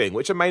historic thing,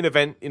 which a main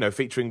event, you know,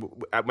 featuring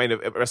at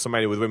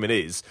WrestleMania with women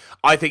is,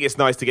 I think it's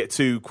nice to get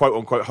two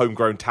quote-unquote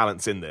homegrown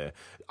talents in there.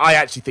 I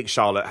actually think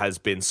Charlotte has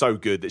been so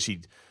good that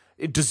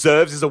it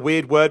deserves is a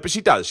weird word, but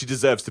she does. She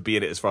deserves to be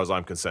in it as far as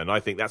I'm concerned.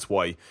 I think that's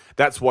why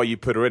you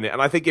put her in it.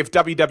 And I think if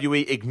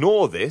WWE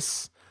ignore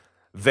this,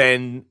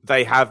 then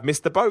they have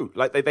missed the boat.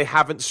 Like they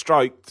haven't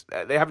striked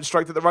at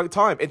the right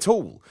time at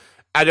all.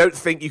 I don't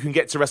think you can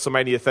get to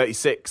WrestleMania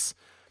 36.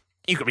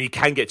 You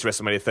can get to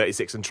WrestleMania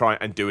 36 and try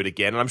and do it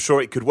again, and I'm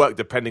sure it could work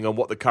depending on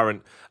what the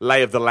current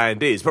lay of the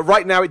land is. But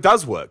right now, it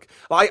does work.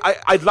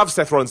 I'd love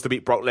Seth Rollins to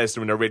beat Brock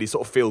Lesnar in a really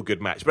sort of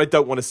feel-good match, but I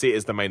don't want to see it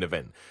as the main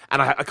event.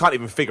 And I can't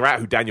even figure out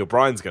who Daniel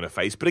Bryan's going to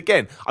face. But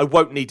again, I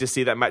won't need to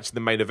see that match in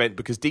the main event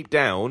because deep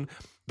down,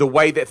 the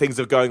way that things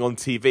are going on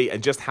TV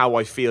and just how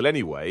I feel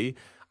anyway,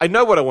 I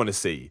know what I want to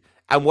see.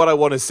 And what I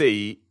want to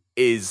see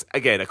is,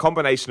 again, a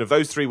combination of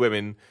those three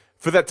women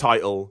for that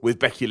title with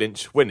Becky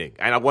Lynch winning.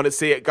 And I want to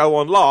see it go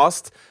on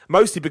last,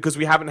 mostly because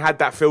we haven't had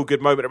that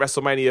feel-good moment at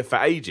WrestleMania for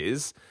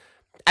ages.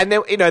 And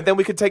then, then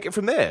we can take it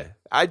from there.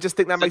 I just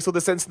think that makes all the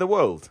sense in the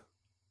world.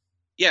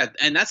 Yeah,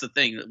 and that's the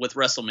thing with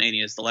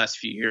WrestleManias the last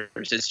few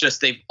years. It's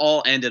just they've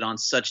all ended on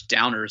such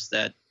downers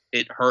that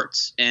it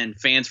hurts, and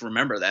fans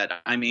remember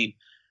that. I mean,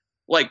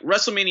 like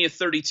WrestleMania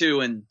 32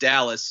 in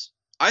Dallas,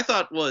 I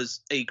thought was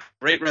a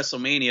great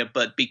WrestleMania,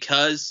 but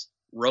because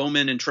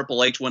Roman and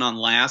Triple H went on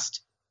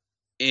last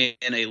in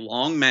a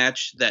long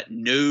match that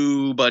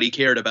nobody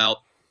cared about,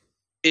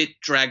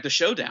 it dragged the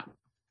show down.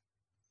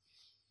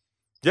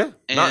 Yeah,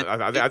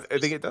 I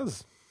think it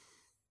does.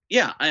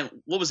 Yeah,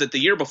 what was it? The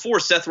year before,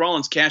 Seth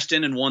Rollins cashed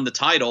in and won the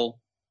title.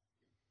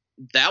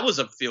 That was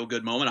a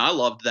feel-good moment. I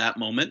loved that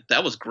moment.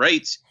 That was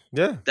great.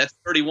 Yeah. That's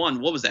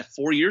 31. What was that,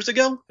 4 years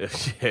ago? Yeah,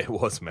 it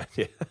was, man.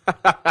 Yeah.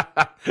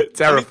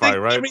 Terrifying,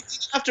 right? Everything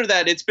after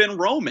that, it's been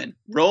Roman.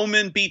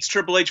 Roman beats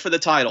Triple H for the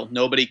title.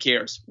 Nobody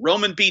cares.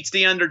 Roman beats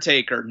The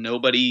Undertaker.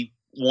 Nobody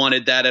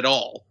wanted that at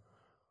all.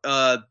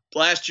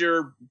 Last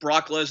year,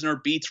 Brock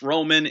Lesnar beats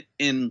Roman,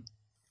 and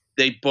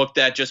they booked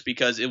that just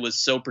because it was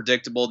so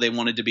predictable. They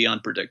wanted to be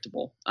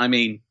unpredictable. I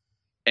mean,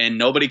 and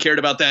nobody cared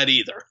about that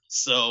either.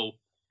 So,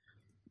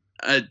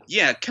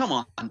 yeah, come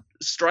on.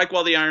 Strike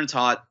while the iron's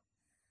hot.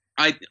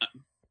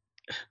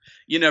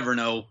 You never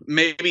know.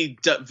 Maybe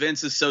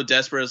Vince is so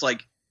desperate. It's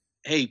like,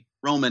 hey,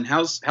 Roman,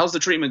 how's the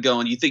treatment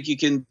going? You think you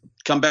can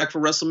come back for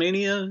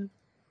WrestleMania?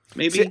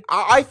 Maybe. See,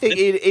 I think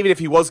even if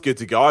he was good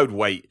to go, I would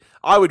wait.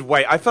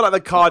 I feel like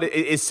the card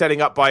is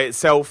setting up by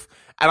itself,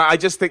 and I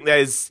just think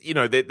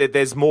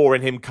there's more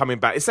in him coming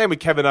back. It's the same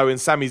with Kevin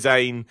Owens, Sami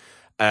Zayn.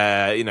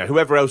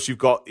 Whoever else you've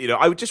got,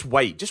 I would just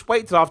wait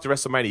till after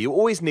WrestleMania. You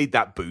always need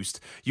that boost.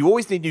 You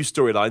always need new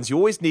storylines. You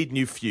always need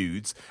new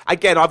feuds.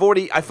 Again, I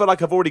feel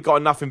like I've already got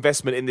enough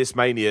investment in this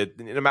Mania,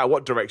 no matter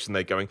what direction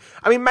they're going.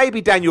 I mean,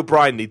 maybe Daniel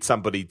Bryan needs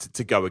somebody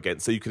to go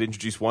against, so you could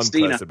introduce one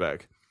person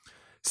back.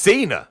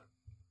 Cena.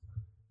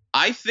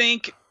 I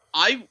think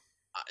I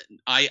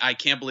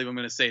can't believe I'm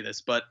going to say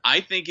this, but I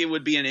think it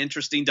would be an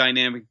interesting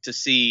dynamic to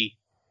see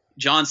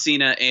John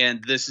Cena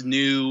and this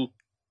new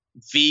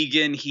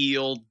vegan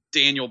heel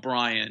Daniel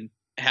Bryan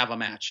have a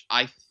match.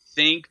 I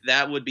think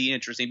that would be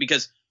interesting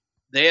because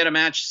they had a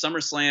match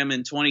SummerSlam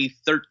in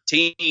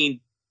 2013.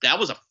 That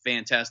was a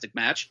fantastic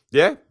match.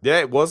 Yeah,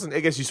 it wasn't. I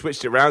guess you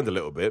switched it around a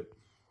little bit.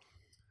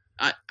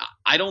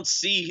 I don't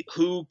see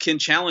who can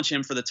challenge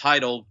him for the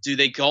title. Do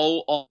they go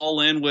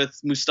all in with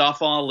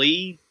Mustafa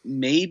Ali?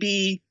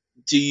 Maybe.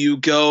 Do you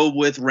go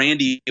with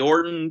Randy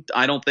Orton?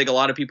 I don't think a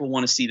lot of people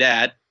want to see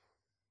that.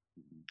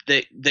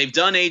 They've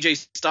done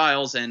AJ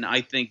Styles, and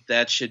I think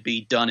that should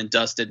be done and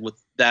dusted with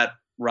that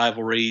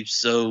rivalry.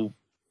 So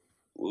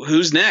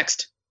who's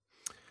next?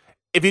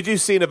 If you do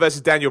Cena versus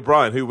Daniel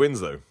Bryan, who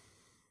wins, though?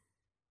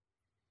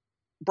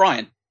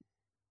 Bryan.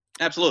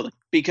 Absolutely.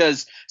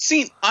 Because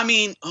Cena,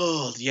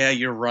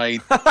 you're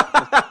right.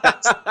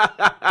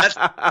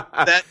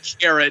 that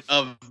carrot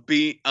of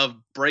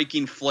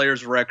breaking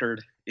Flair's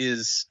record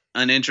is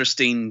an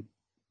interesting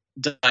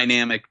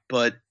dynamic,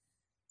 but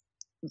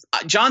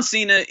John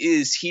Cena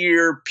is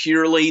here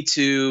purely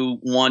to,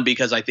 one,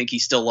 because I think he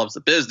still loves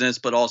the business,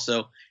 but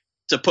also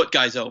to put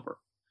guys over.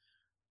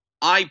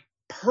 I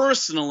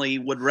personally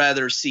would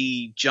rather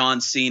see John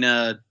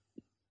Cena.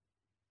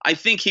 I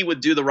think he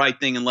would do the right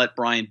thing and let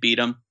Bryan beat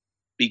him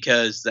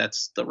because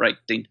that's the right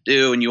thing to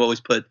do. And you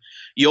always put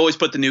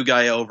the new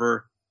guy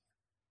over.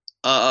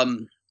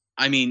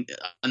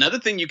 Another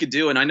thing you could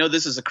do, and I know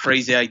this is a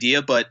crazy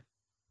idea, but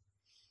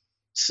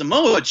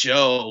Samoa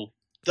Joe,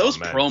 those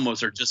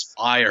promos are just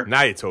fire.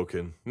 Now you're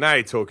talking, man.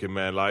 It's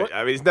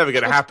never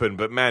going to happen,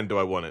 but man, do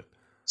I want it.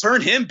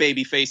 Turn him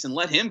babyface and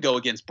let him go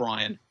against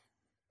Bryan.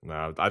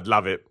 No, I'd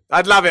love it.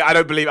 I'll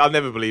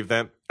never believe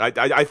that.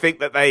 I think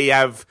that they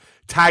have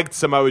tagged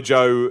Samoa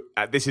Joe.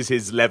 This is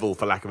his level,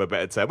 for lack of a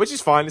better term, which is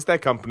fine. It's their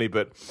company,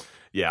 but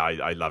yeah,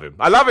 I love him.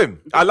 I love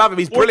him.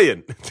 He's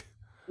brilliant.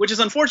 which is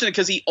unfortunate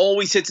because he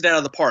always hits it out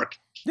of the park.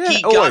 Yeah,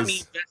 he always. got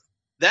me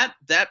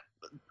that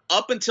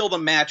up until the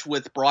match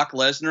with Brock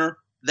Lesnar.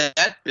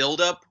 That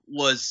build-up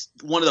was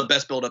one of the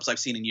best build-ups I've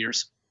seen in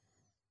years.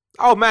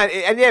 Oh, man.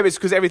 And yeah, it's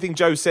because everything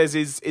Joe says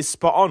is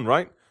spot on,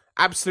 right?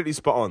 Absolutely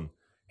spot on.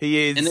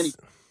 He is.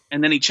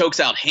 And then he chokes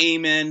out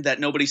Heyman that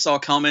nobody saw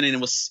coming, and it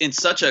was in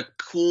such a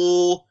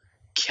cool,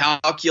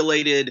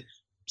 calculated,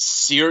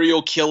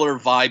 serial killer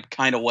vibe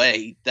kind of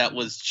way that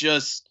was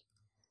just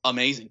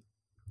amazing.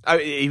 Oh,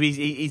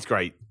 he's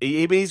great.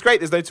 He's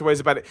great. There's no two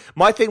ways about it.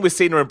 My thing with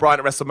Cena and Bryan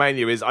at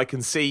WrestleMania is I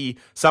can see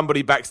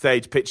somebody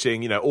backstage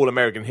pitching,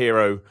 All-American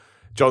hero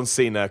John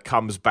Cena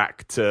comes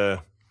back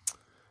to,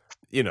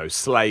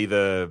 slay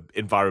the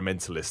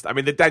environmentalist. I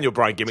mean, the Daniel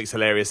Bryan gimmick's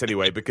hilarious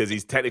anyway because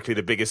he's technically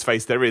the biggest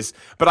face there is.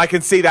 But I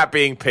can see that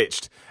being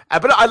pitched.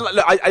 But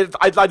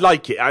I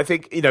like it. I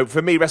think,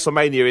 for me,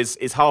 WrestleMania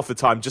is half the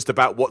time just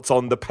about what's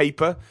on the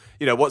paper.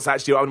 What's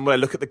actually, when I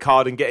look at the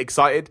card and get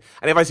excited.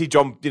 And if I see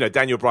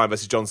Daniel Bryan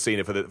versus John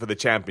Cena for the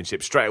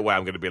championship, straight away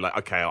I'm going to be like,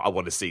 okay, I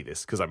want to see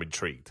this because I'm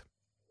intrigued.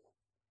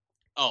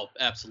 Oh,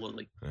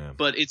 absolutely. Yeah.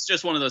 But it's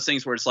just one of those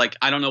things where it's like,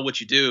 I don't know what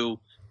you do.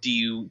 Do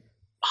you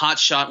hot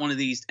shot one of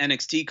these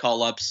NXT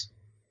call-ups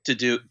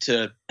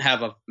to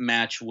have a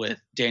match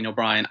with Daniel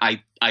Bryan? I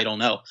don't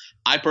know.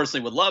 I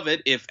personally would love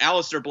it. If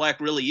Aleister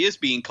Black really is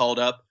being called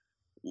up,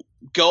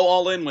 go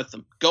all in with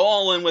him. Go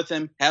all in with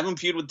him. Have him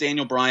feud with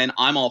Daniel Bryan.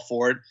 I'm all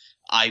for it.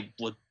 I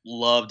would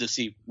love to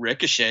see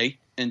Ricochet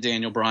and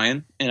Daniel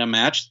Bryan in a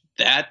match.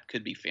 That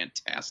could be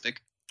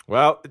fantastic.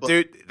 Well,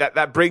 dude,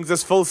 that brings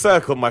us full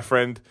circle, my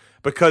friend.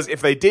 Because if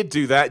they did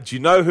do that, do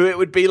you know who it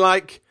would be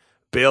like?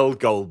 Bill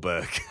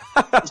Goldberg.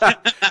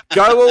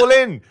 Go all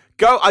in.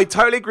 Go. I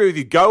totally agree with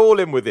you. Go all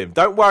in with him.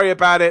 Don't worry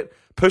about it.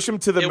 Push him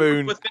to the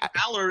moon. With Finn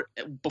Balor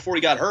before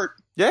he got hurt.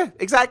 Yeah,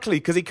 exactly.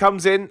 Because he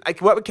comes in. I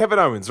can work with Kevin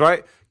Owens,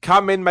 right?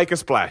 Come in, make a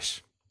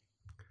splash.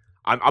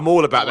 I'm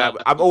all about that.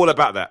 I'm all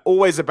about that.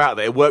 Always about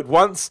that. It worked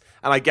once,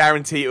 and I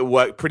guarantee it will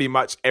work pretty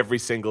much every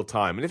single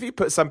time. And if you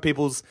put some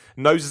people's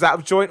noses out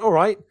of joint, all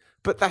right.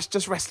 But that's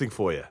just wrestling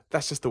for you.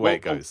 That's just the way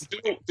it goes.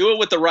 Do it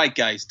with the right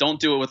guys. Don't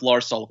do it with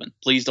Lars Sullivan.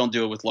 Please don't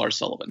do it with Lars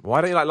Sullivan. Why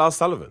don't you like Lars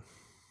Sullivan?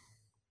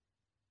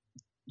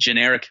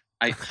 Generic.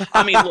 I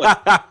mean,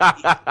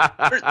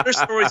 look, there's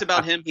stories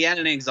about him. He had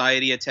an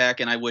anxiety attack,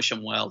 and I wish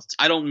him well.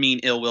 I don't mean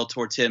ill will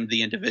towards him,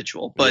 the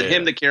individual, but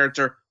him, the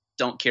character,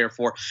 don't care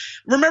for.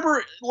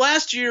 Remember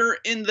last year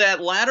in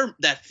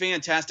that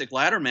fantastic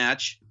ladder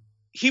match,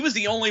 he was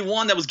the only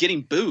one that was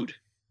getting booed.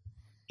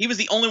 He was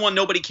the only one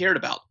nobody cared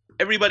about.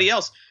 Everybody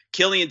else,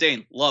 Killian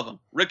Dane, love him.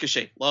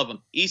 Ricochet, love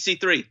him.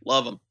 EC3,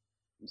 love him.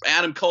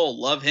 Adam Cole,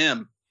 love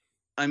him.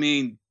 I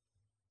mean,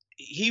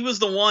 he was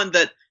the one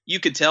that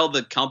you could tell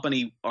the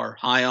company are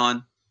high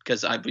on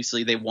because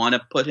obviously they want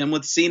to put him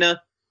with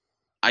Cena.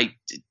 I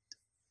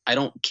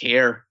don't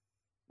care,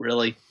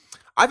 really.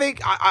 I think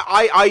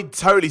I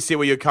totally see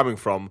where you're coming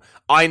from.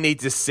 I need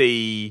to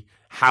see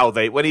how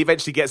when he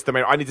eventually gets the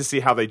main, I need to see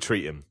how they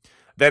treat him.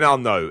 Then I'll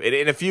know.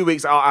 In a few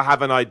weeks, I'll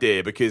have an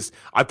idea because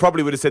I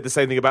probably would have said the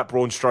same thing about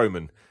Braun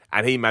Strowman,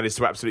 and he managed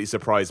to absolutely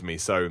surprise me.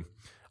 So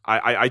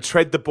I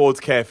tread the boards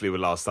carefully with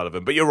Lars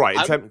Sullivan. But you're right.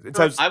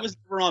 I was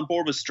never on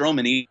board with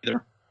Strowman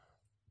either.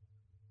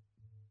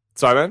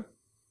 Sorry, man?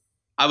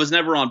 I was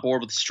never on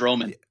board with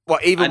Strowman. Well,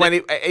 even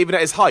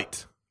at his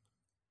height?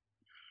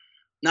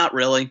 Not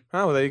really.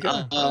 Oh, well, there you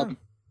go.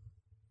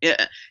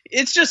 Yeah,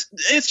 it's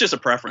just a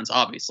preference,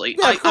 obviously.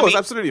 Yeah, of course,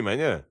 absolutely, man.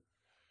 Yeah.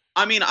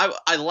 I mean,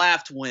 I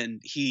laughed when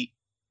he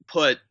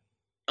put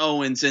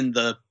Owens in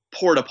the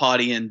porta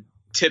potty and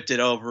tipped it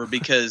over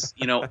because,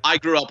 I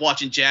grew up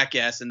watching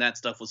Jackass and that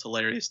stuff was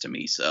hilarious to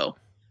me. So,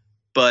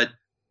 but,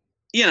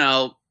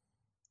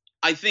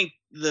 I think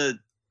the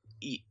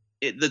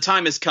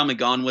time has come and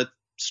gone with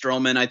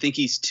Strowman. I think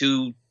he's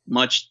too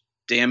much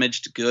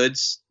damaged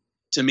goods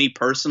to me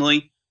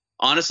personally.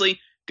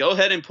 Honestly, go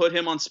ahead and put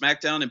him on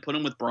SmackDown and put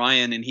him with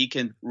Bryan and he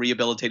can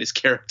rehabilitate his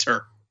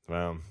character.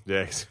 Wow.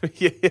 Yes.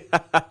 Yeah.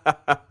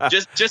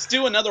 Just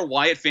do another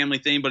Wyatt family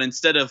thing, but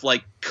instead of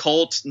like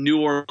cult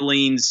New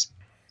Orleans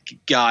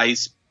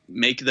guys,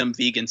 make them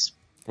vegans.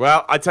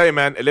 Well, I tell you,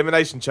 man,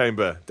 Elimination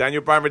Chamber.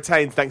 Daniel Bryan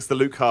retained thanks to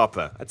Luke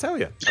Harper. I tell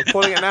you, I'm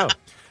calling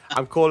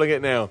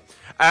it now.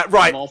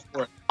 Right. I'm all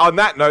for it. On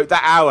that note,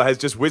 that hour has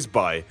just whizzed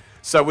by.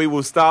 So we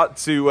will start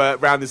to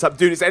round this up.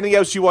 Dude, is there anything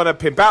else you want to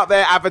pimp out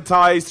there,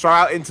 advertise, throw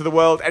out into the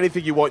world?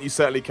 Anything you want, you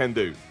certainly can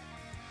do.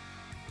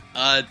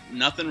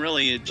 Nothing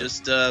really.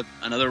 Just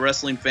another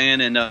wrestling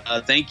fan, and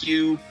thank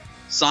you,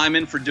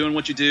 Simon, for doing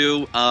what you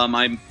do.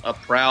 I'm a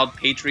proud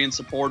Patreon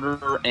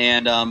supporter,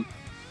 and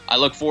I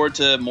look forward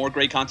to more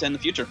great content in the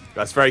future.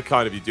 That's very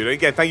kind of you, dude. And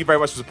again, thank you very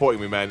much for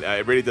supporting me, man.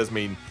 It really does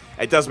mean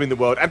the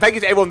world. And thank you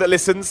to everyone that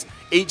listens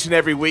each and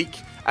every week.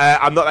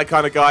 I'm not that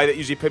kind of guy that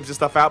usually pimps his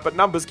stuff out, but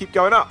numbers keep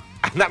going up.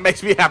 And that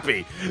makes me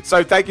happy.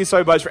 So thank you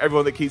so much for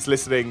everyone that keeps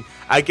listening.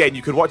 Again,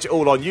 you can watch it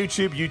all on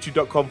YouTube,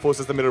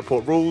 youtube.com/The Miller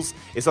Report Rules.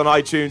 It's on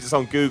iTunes, it's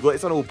on Google,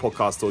 it's on all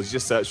podcast stores. You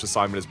just search for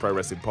Simon as Pro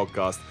Wrestling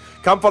Podcast.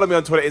 Come follow me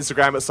on Twitter,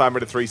 Instagram at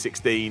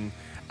SimonRitter316.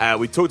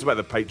 We talked about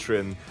the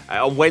Patreon.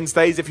 On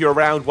Wednesdays, if you're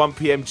around 1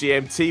 p.m.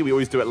 GMT, we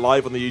always do it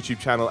live on the YouTube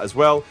channel as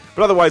well.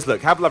 But otherwise,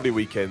 look, have lovely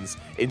weekends.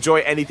 Enjoy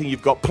anything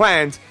you've got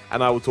planned,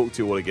 and I will talk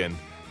to you all again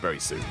very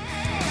soon.